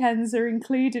and weekends are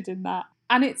included in that.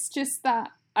 And it's just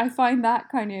that I find that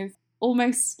kind of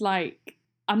almost like,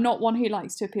 I'm not one who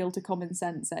likes to appeal to common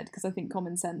sense, Ed, because I think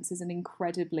common sense is an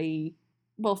incredibly,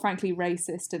 well, frankly,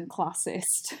 racist and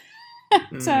classist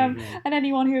term. And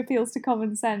anyone who appeals to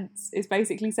common sense is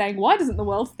basically saying, why doesn't the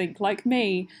world think like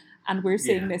me? And we're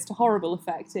seeing this to horrible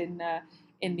effect in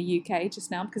the UK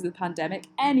just now because of the pandemic.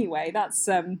 Anyway, that's,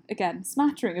 again,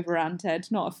 smattering of a rant, Ed,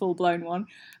 not a full-blown one.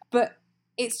 But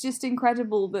it's just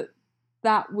incredible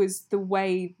that was the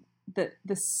way that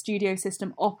the studio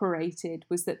system operated,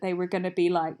 was that they were going to be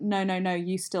like, no,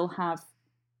 you still have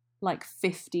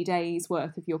 50 days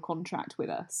worth of your contract with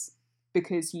us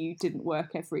because you didn't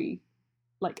work every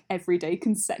day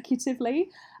consecutively.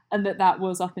 and that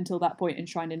was up until that point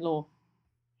enshrined in law.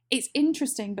 It's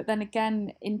interesting, but then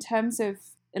again, in terms of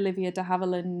Olivia de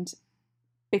Havilland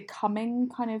becoming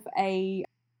kind of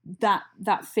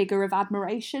that figure of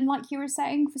admiration, like you were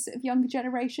saying, for sort of younger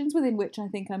generations, within which I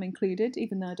think I'm included,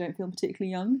 even though I don't feel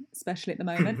particularly young, especially at the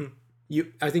moment.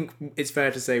 I think it's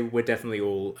fair to say we're definitely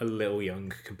all a little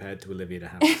young compared to Olivia de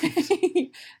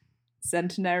Havilland.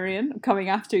 Centenarian, I'm coming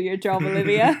after your job,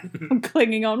 Olivia. I'm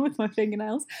clinging on with my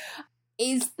fingernails.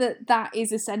 Is that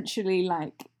is essentially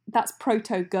like, that's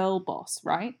proto girl boss,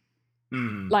 right?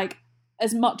 Like,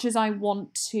 as much as I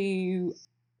want to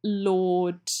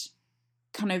laud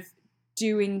kind of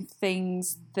doing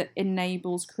things that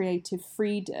enables creative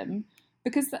freedom,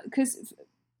 because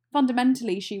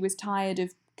fundamentally she was tired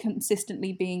of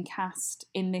consistently being cast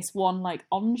in this one like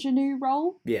ingenue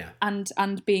role,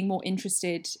 and being more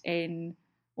interested in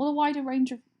a wider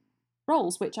range of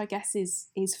roles, which I guess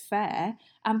is fair,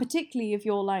 and particularly if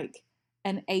you're like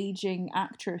an aging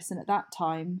actress, and at that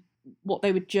time what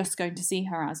they were just going to see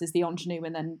her as is the ingenue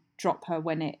and then drop her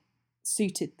when it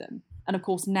suited them. And of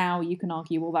course now you can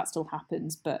argue, well, that still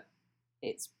happens, but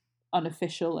it's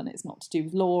unofficial and it's not to do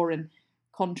with law, and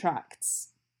contracts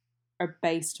are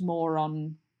based more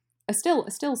on still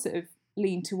sort of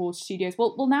lean towards studios.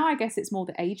 Well, now I guess it's more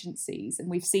the agencies, and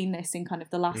we've seen this in kind of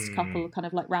the last couple of kind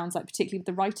of like rounds, like particularly with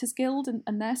the Writers Guild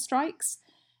and their strikes,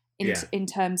 in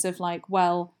terms of like,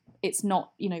 well, it's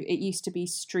not, it used to be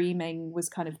streaming was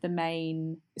kind of the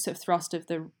main sort of thrust of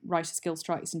the Writers Guild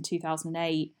strikes in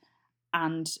 2008,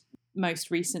 and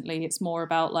most recently it's more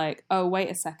about like, oh,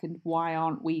 wait a second, why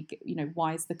aren't we,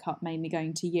 why is the cut mainly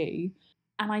going to you?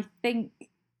 And I think,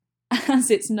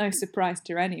 as it's no surprise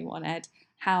to anyone, Ed,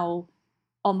 how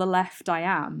on the left I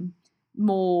am,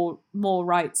 more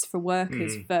rights for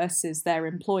workers versus their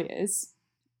employers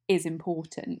is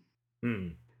important.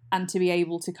 And to be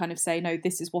able to kind of say, no,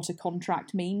 this is what a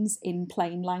contract means in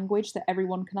plain language that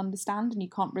everyone can understand, and you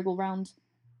can't wriggle around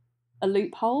a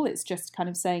loophole. It's just kind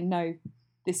of saying, no,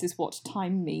 this is what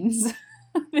time means.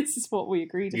 This is what we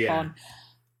agreed upon.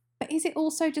 But is it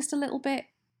also just a little bit,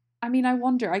 I mean, I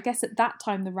wonder, I guess at that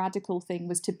time the radical thing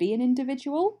was to be an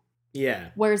individual. Yeah.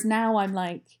 Whereas now I'm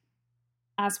like,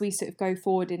 as we sort of go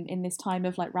forward in this time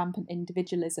of like rampant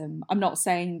individualism, I'm not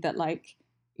saying that like,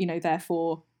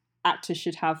 therefore actors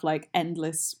should have like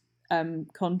endless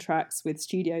contracts with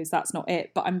studios. That's not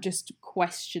it. But I'm just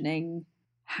questioning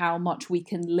how much we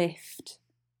can lift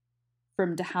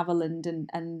from de Havilland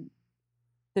and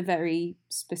the very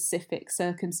specific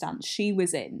circumstance she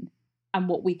was in, and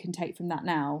what we can take from that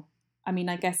now. I mean,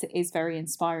 I guess it is very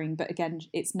inspiring, but again,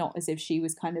 it's not as if she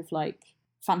was kind of like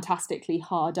fantastically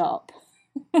hard up.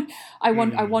 I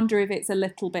wonder if it's a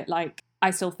little bit like, I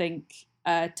still think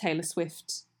Taylor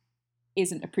Swift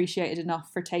isn't appreciated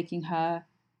enough for taking her,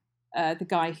 the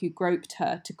guy who groped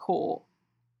her, to court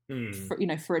for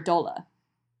 $1.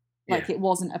 Like, it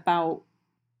wasn't about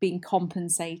being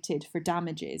compensated for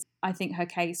damages. I think her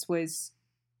case was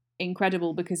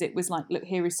incredible because it was like, look,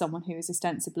 here is someone who is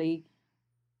ostensibly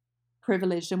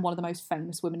privileged and one of the most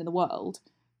famous women in the world,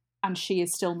 and she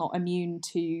is still not immune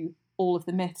to all of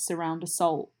the myths around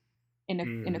assault in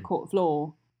a court of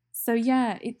law. So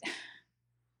yeah,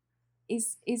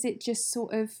 is it just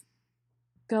sort of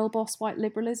girl boss white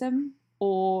liberalism,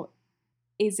 or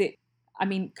is it, I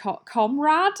mean,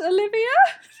 comrade Olivia?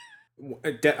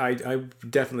 I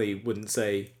definitely wouldn't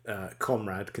say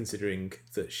comrade, considering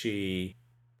that she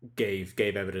gave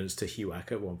evidence to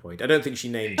HUAC at one point. I don't think she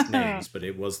named names, but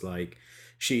it was like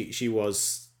she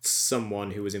was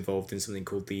someone who was involved in something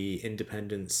called the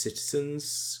Independent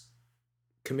Citizens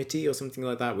Committee or something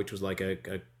like that, which was like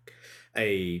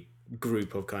a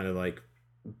group of kind of like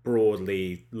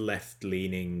broadly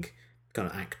left-leaning kind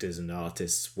of actors and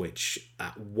artists, which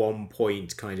at one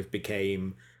point kind of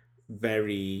became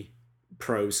very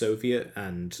pro-Soviet,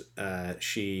 and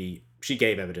she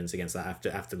gave evidence against that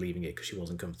after leaving it because she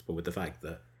wasn't comfortable with the fact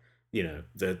that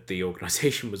the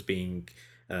organization was being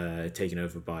taken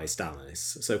over by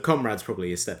Stalinists. So comrade's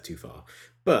probably a step too far,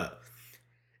 but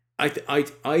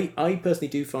I personally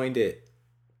do find it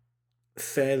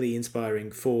fairly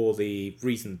inspiring for the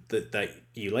reason that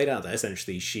you laid out there.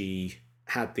 Essentially, she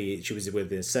was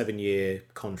with a 7-year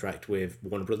contract with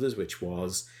Warner Brothers, which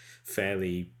was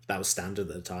that was standard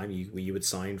at the time. You would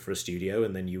sign for a studio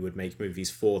and then you would make movies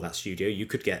for that studio. You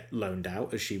could get loaned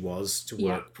out, as she was, to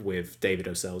work with David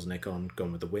O. Selznick on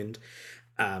Gone with the Wind.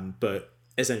 But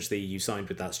essentially you signed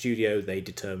with that studio. They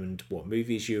determined what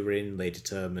movies you were in. They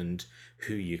determined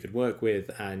who you could work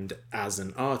with. And as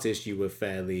an artist, you were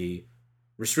fairly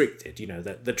restricted.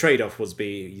 The trade-off was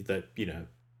that,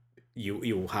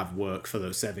 you'll have work for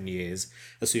those 7 years,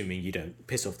 assuming you don't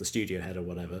piss off the studio head or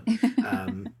whatever.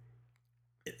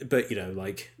 But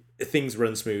like, things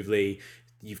run smoothly.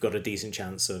 You've got a decent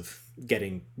chance of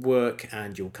getting work,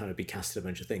 and you'll kind of be cast in a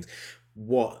bunch of things.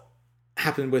 What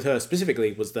happened with her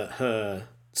specifically was that her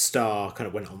star kind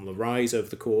of went on the rise over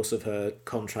the course of her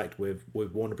contract with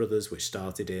Warner Brothers, which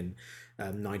started in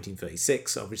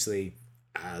 1936. Obviously,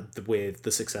 with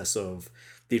the success of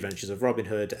The Adventures of Robin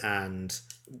Hood, and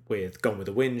with Gone with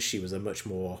the Wind, she was a much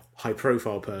more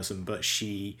high-profile person, but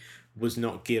she was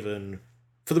not given,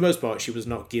 for the most part, she was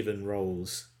not given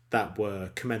roles that were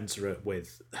commensurate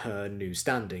with her new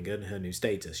standing and her new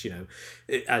status.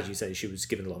 As you say, she was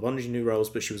given a lot of ingenue roles,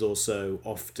 but she was also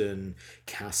often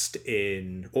cast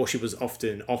in, or she was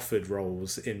often offered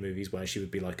roles in movies where she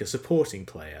would be like a supporting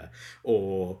player,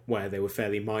 or where they were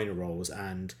fairly minor roles.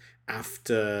 And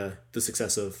after the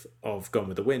success of Gone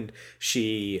with the Wind,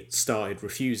 she started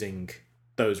refusing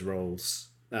those roles,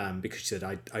 because she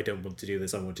said, I don't want to do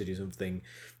this. I want to do something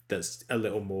that's a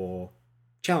little more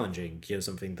challenging,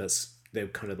 something that's, they're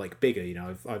kind of like bigger.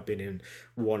 I've been in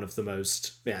one of the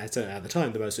most, at the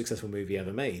time, the most successful movie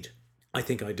ever made. I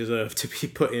think I deserve to be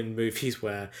put in movies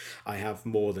where I have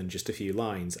more than just a few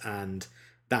lines, and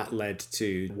that led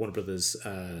to Warner Brothers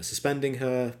suspending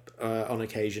her on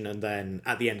occasion, and then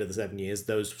at the end of the 7 years,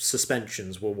 those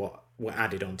suspensions were what were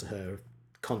added onto her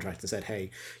contract and said, hey,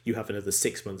 you have another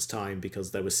 6 months time, because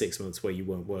there were 6 months where you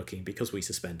weren't working because we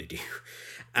suspended you.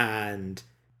 And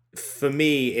for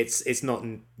me, it's not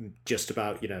just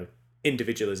about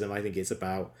individualism. I think it's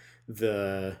about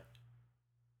the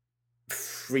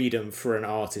freedom for an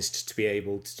artist to be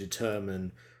able to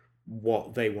determine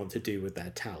what they want to do with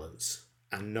their talents,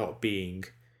 and not being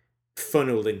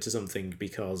funneled into something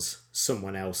because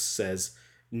someone else says,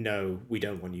 no, we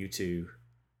don't want you to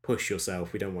push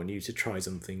yourself, we don't want you to try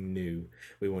something new,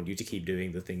 we want you to keep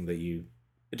doing the thing that you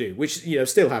do, which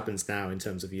still happens now, in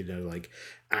terms of like,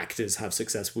 actors have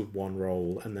success with one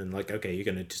role, and then like, okay, you're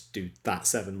gonna just do that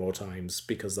 7 more times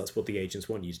because that's what the agents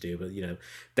want you to do. But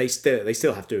they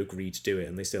still have to agree to do it,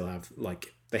 and they still have,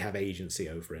 like, they have agency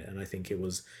over it. And I think it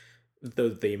was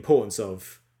the importance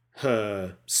of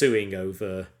her suing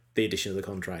over the addition of the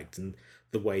contract, and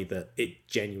the way that it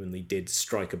genuinely did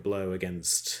strike a blow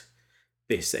against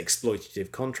this exploitative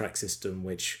contract system,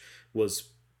 which was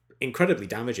incredibly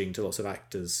damaging to lots of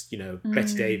actors.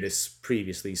 Betty Davis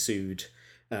previously sued,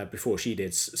 before she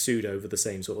did, sued over the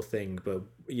same sort of thing, but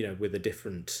with a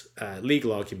different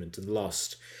legal argument, and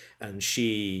lost. And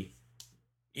she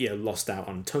lost out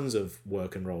on tons of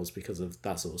work and roles because of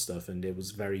that sort of stuff, and it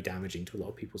was very damaging to a lot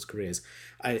of people's careers.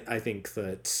 I think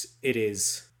that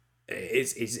it's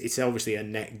obviously a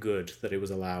net good that it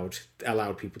was allowed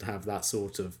people to have that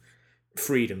sort of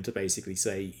freedom to basically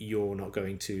say, you're not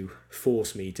going to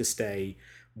force me to stay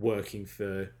working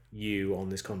for you on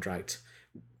this contract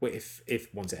if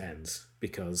once it ends,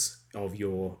 because of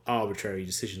your arbitrary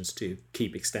decisions to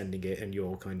keep extending it, and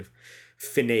your kind of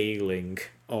finagling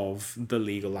of the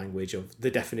legal language of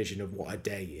the definition of what a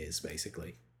day is,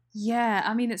 basically. Yeah,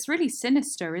 I mean, it's really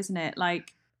sinister, isn't it?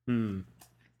 Like, and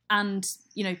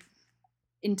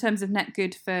in terms of net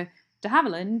good for de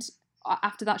Havilland,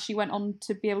 after that she went on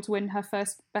to be able to win her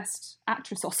first Best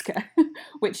Actress Oscar,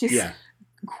 which is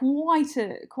quite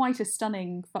a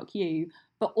stunning fuck you.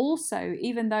 But also,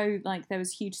 even though like there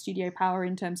was huge studio power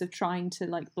in terms of trying to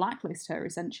like blacklist her,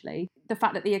 essentially, the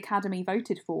fact that the Academy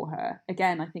voted for her,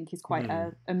 again, I think is quite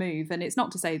a move. And it's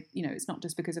not to say, it's not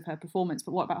just because of her performance,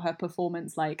 but what about her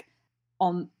performance like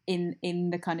in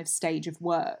the kind of stage of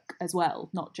work as well,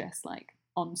 not just like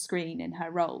on screen in her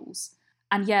roles.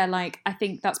 And yeah, like, I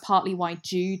think that's partly why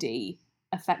Judy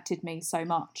affected me so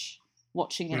much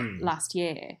watching it last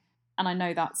year. And I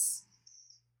know that's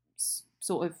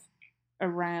sort of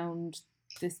around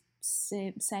this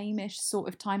same-ish sort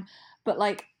of time. But,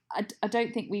 like, I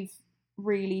don't think we've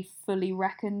really fully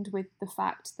reckoned with the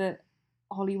fact that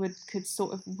Hollywood could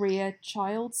sort of rear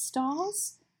child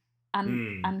stars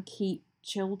and keep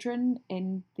children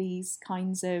in these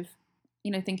kinds of,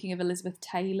 thinking of Elizabeth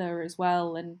Taylor as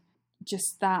well, and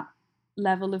just that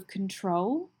level of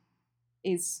control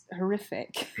is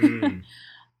horrific.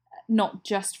 Not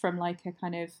just from like a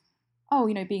kind of,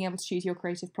 being able to choose your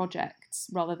creative projects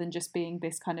rather than just being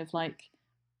this kind of like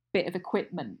bit of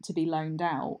equipment to be loaned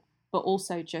out, but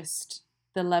also just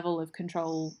the level of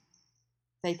control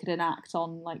they could enact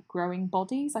on like growing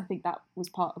bodies. I think that was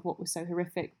part of what was so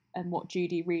horrific and what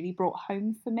Judy really brought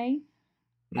home for me.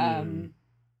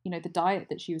 The diet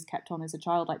that she was kept on as a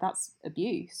child, like that's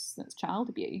abuse, that's child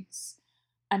abuse.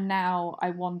 And now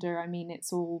I wonder,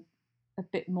 it's all a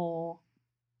bit more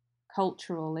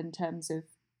cultural in terms of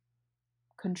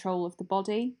control of the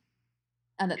body,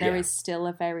 and that there is still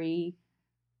a very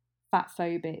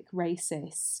fat-phobic,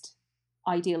 racist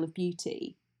ideal of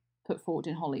beauty put forward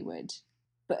in Hollywood.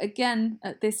 But again,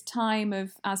 at this time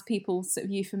of, as people sort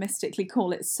of euphemistically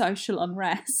call it, social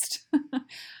unrest,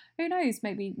 who knows?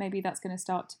 Maybe that's going to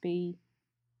start to be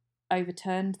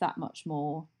overturned that much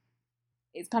more.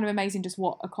 It's kind of amazing just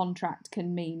what a contract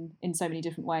can mean in so many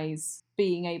different ways.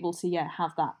 Being able to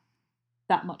have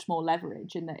that much more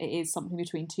leverage, and that it is something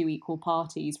between two equal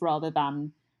parties rather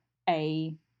than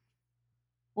kind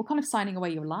of signing away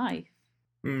your life.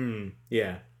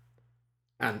 Yeah.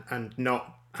 And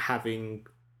not having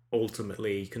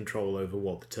ultimately control over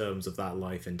what the terms of that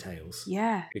life entails.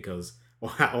 Yeah. Because or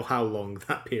how long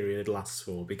that period lasts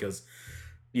for, because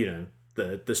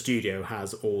the studio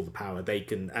has all the power. They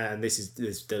can, and this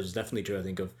is definitely true, I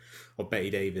think, of Bette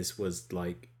Davis, was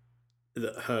like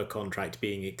that her contract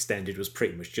being extended was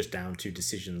pretty much just down to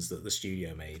decisions that the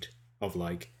studio made, of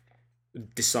like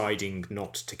deciding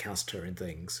not to cast her in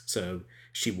things. So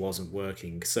she wasn't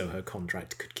working, so her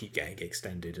contract could keep getting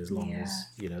extended as long as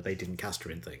they didn't cast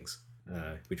her in things,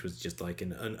 which was just like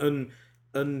an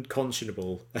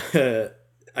unconscionable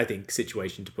I think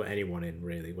situation to put anyone in,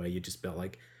 really, where you just felt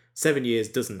like 7 years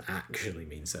doesn't actually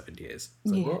mean 7 years.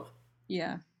 It's like, what?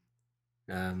 Yeah.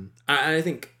 I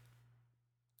think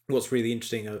what's really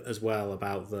interesting as well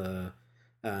about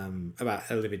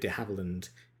about Olivia de Havilland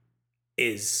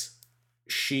is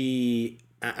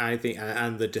I think,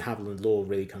 and the de Havilland law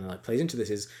really kind of like plays into this,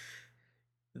 is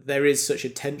there is such a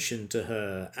tension to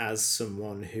her as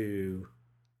someone who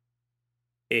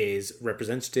is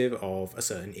representative of a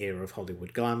certain era of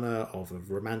Hollywood glamour, of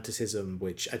romanticism,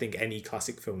 which I think any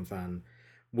classic film fan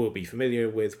will be familiar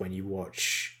with when you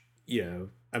watch,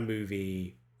 a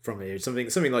movie from it,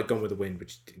 something like Gone with the Wind,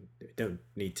 which don't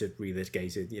need to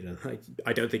relitigate it.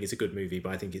 I don't think it's a good movie,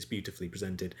 but I think it's beautifully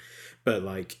presented. But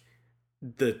like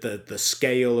the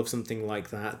scale of something like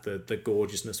that, the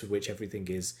gorgeousness with which everything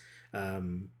is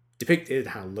depicted,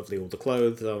 how lovely all the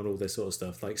clothes are, and all this sort of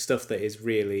stuff, like stuff that is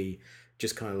really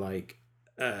just kind of like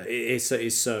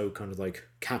is so kind of like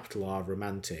capital R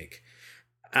romantic.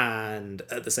 And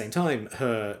at the same time,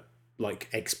 her like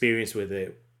experience with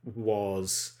it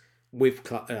was with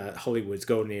Hollywood's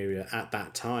golden era at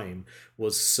that time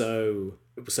was so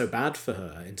bad for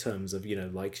her, in terms of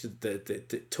like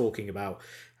the talking about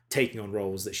taking on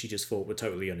roles that she just thought were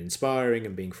totally uninspiring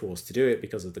and being forced to do it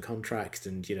because of the contract,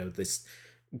 and this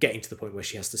getting to the point where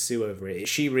she has to sue over it.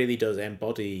 She really does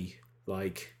embody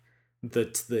like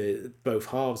the both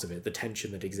halves of it, the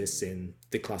tension that exists in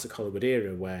the classic Hollywood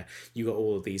era, where you got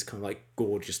all of these kind of like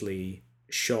gorgeously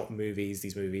shot movies,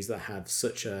 these movies that have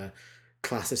such a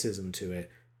classicism to it,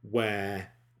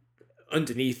 where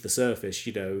underneath the surface,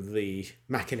 the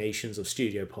machinations of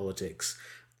studio politics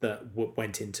that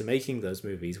went into making those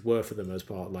movies were for the most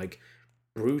part like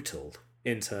brutal,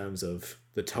 in terms of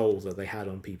the toll that they had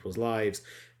on people's lives,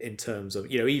 in terms of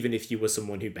even if you were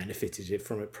someone who benefited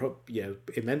from it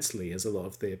immensely, as a lot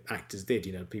of the actors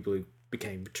did, people who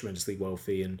became tremendously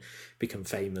wealthy and become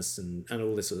famous and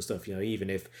all this sort of stuff, even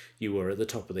if you were at the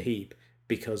top of the heap,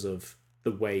 because of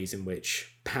the ways in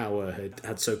which power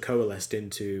had so coalesced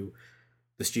into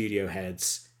the studio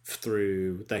heads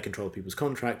through their control of people's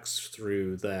contracts,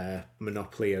 through their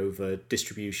monopoly over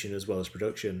distribution as well as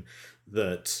production,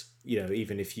 that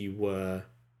even if you were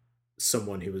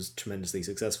someone who was tremendously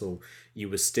successful, you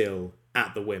were still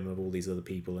at the whim of all these other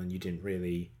people, and you didn't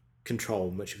really control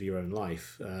much of your own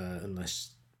life,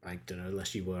 unless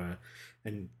you were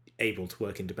able to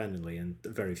work independently, and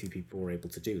very few people were able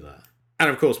to do that. And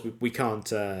of course, we can't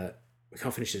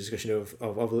finish the discussion of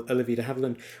Olivia de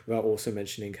Havilland without also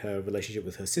mentioning her relationship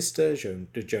with her sister,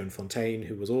 Joan Fontaine,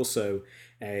 who was also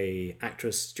a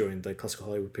actress during the classical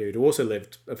Hollywood period, who also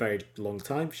lived a very long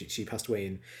time. She passed away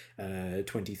in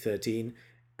 2013.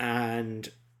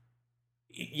 And,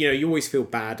 you always feel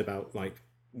bad about like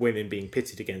women being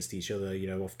pitted against each other,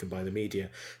 often by the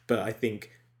media. But I think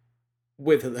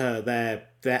with her,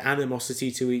 their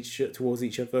animosity towards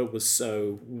each other was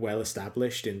so well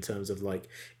established, in terms of like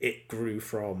it grew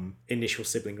from initial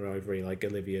sibling rivalry, like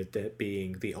Olivia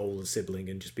being the older sibling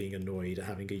and just being annoyed at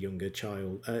having a younger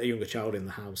child in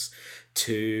the house,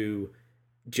 to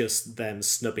just them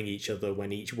snubbing each other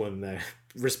when each won their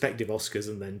respective Oscars,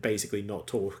 and then basically not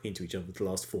talking to each other for the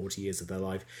last 40 years of their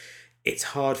life. It's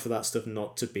hard for that stuff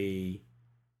not to be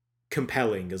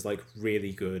compelling as like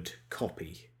really good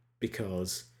copy,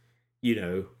 because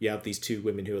you have these two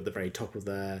women who are at the very top of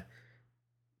their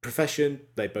profession.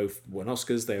 They both won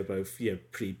Oscars. They were both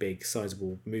pretty big,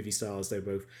 sizable movie stars. They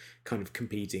were both kind of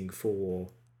competing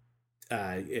for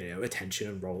attention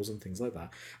and roles and things like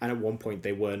that. And at one point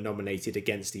they were nominated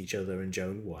against each other, and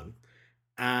Joan won.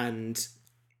 And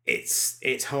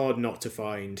it's hard not to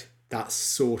find that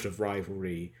sort of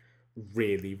rivalry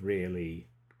really, really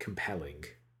compelling,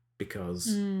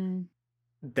 because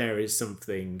there is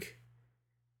something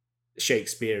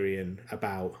Shakespearean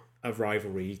about a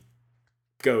rivalry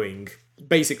going,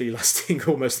 basically lasting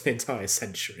almost an entire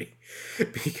century,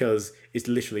 because it's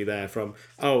literally there from,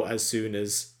 as soon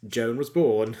as Joan was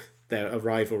born, a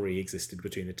rivalry existed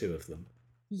between the two of them.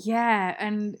 Yeah,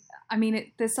 and I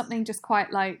mean, there's something just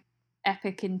quite like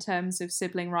epic in terms of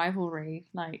sibling rivalry,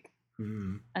 like,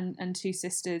 and two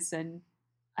sisters, and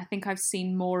I think I've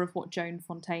seen more of what Joan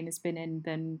Fontaine has been in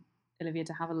than Olivia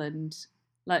de Havilland.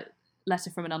 Like,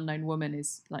 Letter from an Unknown Woman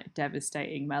is like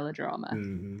devastating melodrama.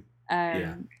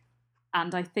 Yeah.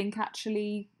 And I think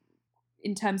actually,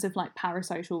 in terms of like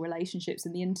parasocial relationships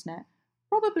and the internet,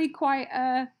 probably quite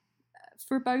a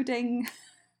foreboding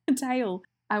tale,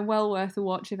 and well worth a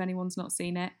watch if anyone's not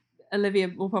seen it. Olivia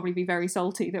will probably be very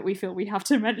salty that we feel we have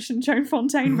to mention Joan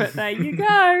Fontaine, but there you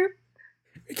go.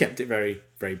 We kept it very,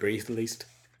 very brief, at least.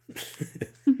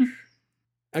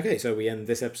 Okay, so we end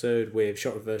this episode with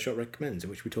Shot Reverse Shot Recommends, in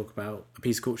which we talk about a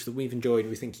piece of culture that we've enjoyed and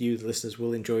we think you, the listeners,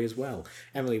 will enjoy as well.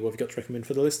 Emily, what have you got to recommend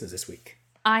for the listeners this week?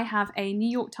 I have a New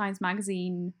York Times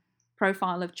Magazine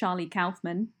profile of Charlie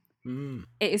Kaufman.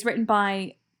 It is written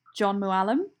by John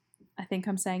Mooallem. I think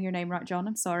I'm saying your name right, John.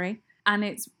 I'm sorry. And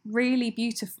it's really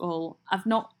beautiful. I've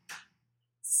not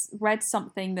read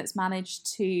something that's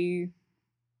managed to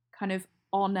kind of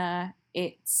honour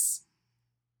its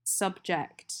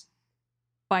subject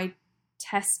by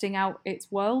testing out its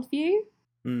worldview.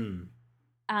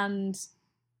 And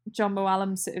John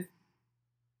Mooallem sort of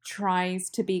tries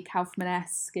to be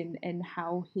Kaufman-esque in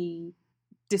how he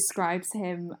describes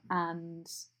him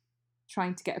and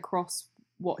trying to get across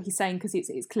what he's saying, because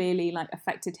it's clearly like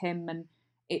affected him, and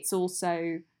it's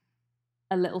also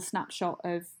a little snapshot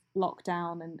of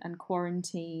lockdown and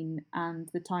quarantine and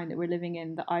the time that we're living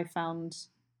in that I found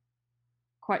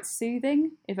quite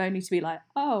soothing, if only to be like,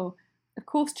 oh, of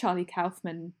course Charlie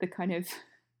Kaufman, the kind of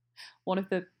one of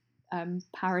the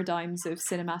paradigms of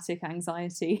cinematic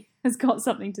anxiety, has got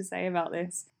something to say about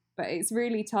this. But it's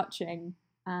really touching,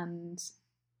 and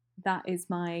that is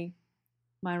my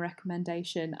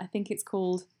recommendation. I think it's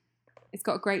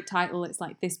got a great title. It's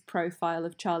like This Profile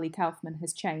of Charlie Kaufman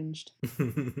Has Changed.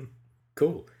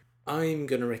 Cool. I'm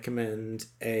going to recommend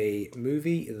a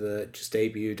movie that just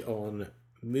debuted on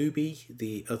Mubi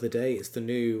the other day. It's the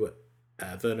new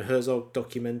Werner Herzog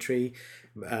documentary,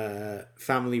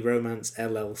 Family Romance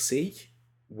LLC,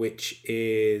 which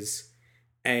is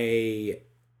a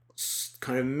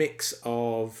kind of mix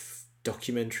of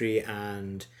documentary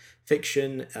and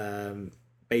fiction.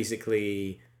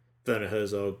 Basically, Werner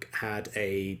Herzog had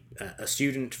a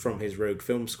student from his Rogue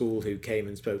Film School who came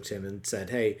and spoke to him and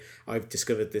said, hey, I've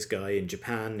discovered this guy in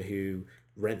Japan who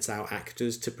rents out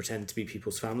actors to pretend to be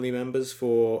people's family members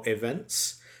for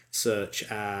events, such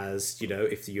as,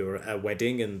 if you're at a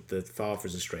wedding and the father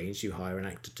is estranged, you hire an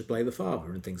actor to play the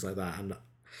father and things like that.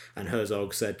 And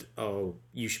Herzog said, oh,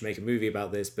 you should make a movie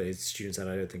about this, but his student said,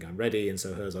 I don't think I'm ready. And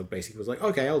so Herzog basically was like,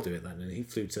 okay, I'll do it then. And he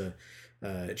flew to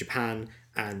Japan,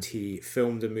 and he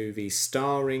filmed a movie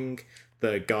starring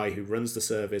the guy who runs the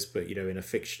service, but in a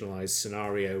fictionalized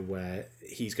scenario where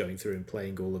he's going through and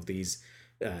playing all of these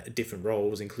different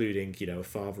roles, including a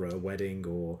father at a wedding,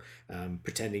 or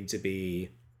pretending to be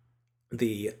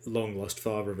the long lost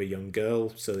father of a young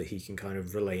girl so that he can kind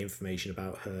of relay information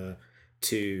about her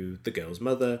to the girl's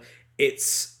mother.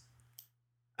 It's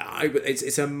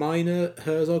a minor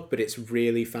Herzog, but it's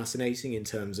really fascinating in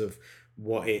terms of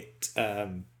what it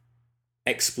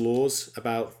explores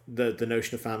about the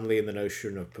notion of family and the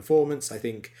notion of performance. I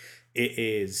think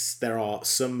there are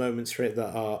some moments for it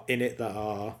that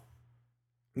are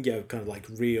kind of like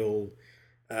real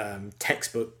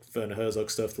textbook Werner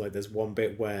Herzog stuff. Like there's one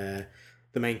bit where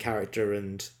the main character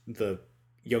and the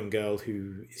young girl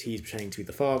who he's pretending to be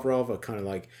the father of are kind of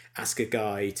like ask a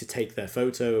guy to take their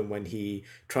photo, and when he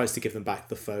tries to give them back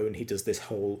the phone, he does this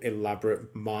whole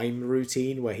elaborate mime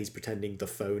routine where he's pretending the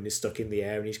phone is stuck in the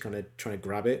air and he's kind of trying to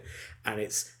grab it, and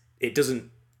it doesn't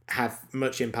have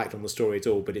much impact on the story at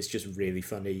all, but it's just really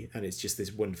funny, and it's just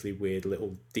this wonderfully weird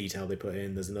little detail they put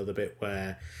in. There's another bit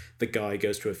where the guy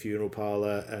goes to a funeral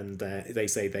parlour and they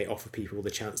say they offer people the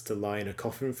chance to lie in a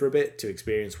coffin for a bit to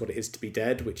experience what it is to be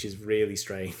dead, which is really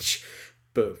strange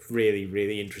but really,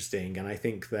 really interesting. And I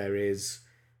think there is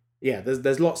yeah,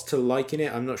 there's lots to like in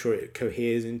it. I'm not sure it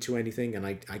coheres into anything, and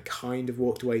I kind of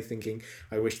walked away thinking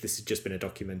I wish this had just been a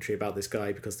documentary about this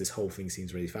guy, because this whole thing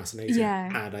seems really fascinating.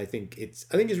 Yeah. And I think it's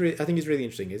really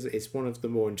interesting. It's one of the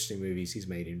more interesting movies he's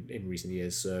made in recent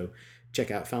years. So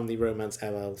check out Family Romance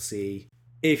LLC.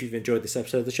 If you've enjoyed this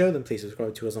episode of the show, then please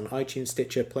subscribe to us on iTunes,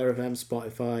 Stitcher, Player FM,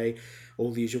 Spotify,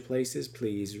 all the usual places.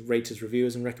 Please rate us, review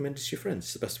us, and recommend us to your friends.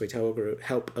 It's the best way to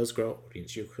help us grow our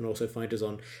audience. You can also find us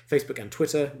on Facebook and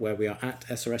Twitter, where we are at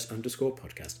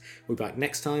SRS_podcast. We'll be back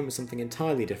next time with something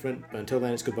entirely different. But until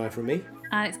then, it's goodbye from me.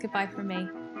 And it's goodbye from me.